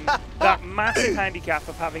overcoming that massive handicap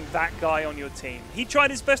of having that guy on your team. He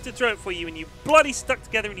tried his best to throw it for you, and you bloody stuck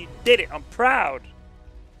together, and you did it. I'm proud.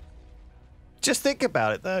 Just think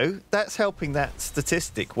about it, though. That's helping that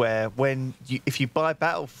statistic where if you buy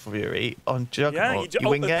Battle Fury on Juggernaut, you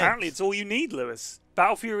win games. Apparently, it's all you need, Lewis.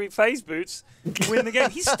 Battle Fury phase boots, you win the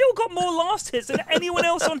game. He's still got more last hits than anyone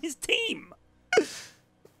else on his team.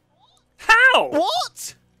 How?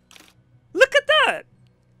 What? Look at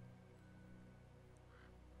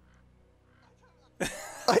that.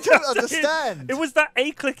 I don't understand. It was that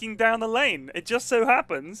A clicking down the lane. It just so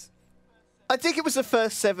happens. I think it was the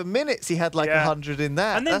first 7 minutes he had like 100 in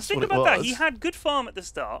that. And then That's think what about it that. was. He had good farm at the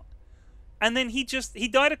start. And then he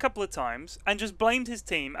died a couple of times and just blamed his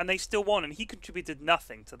team, and they still won, and he contributed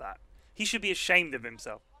nothing to that. He should be ashamed of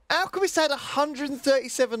himself. Alchemist had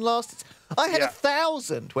 137 last hits. I had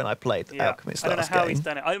 1,000 when I played Alchemist last game. I don't know how he's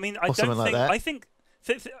done it. I mean, I don't think... Like that. I think...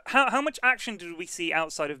 How much action did we see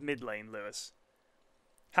outside of mid lane, Lewis?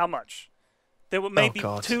 How much? There were maybe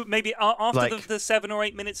after the 7 or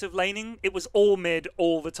 8 minutes of laning, it was all mid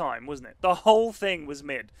all the time, wasn't it? The whole thing was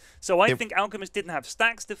mid. So I think Alchemist didn't have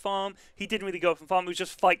stacks to farm. He didn't really go up and farm. It was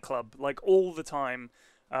just Fight Club, like all the time.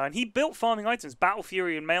 And he built farming items, Battle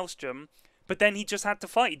Fury and Maelstrom, but then he just had to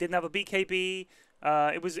fight. He didn't have a BKB.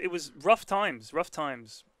 It was rough times.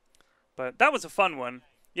 But that was a fun one.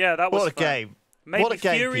 Yeah, that was What a fun. game. Made What a me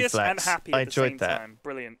game, furious PFlax. and happy I at the same enjoyed that. time.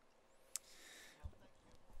 Brilliant.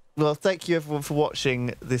 Well, thank you everyone for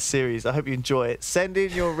watching this series. I hope you enjoy it. Send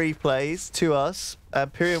in your replays to us.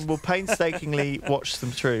 Pyrion will painstakingly watch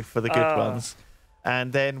them through for the good ones,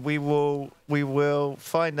 and then we will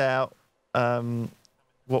find out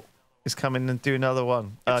what is coming and do another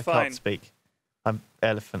one. I can't speak. I'm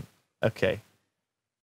elephant. Okay.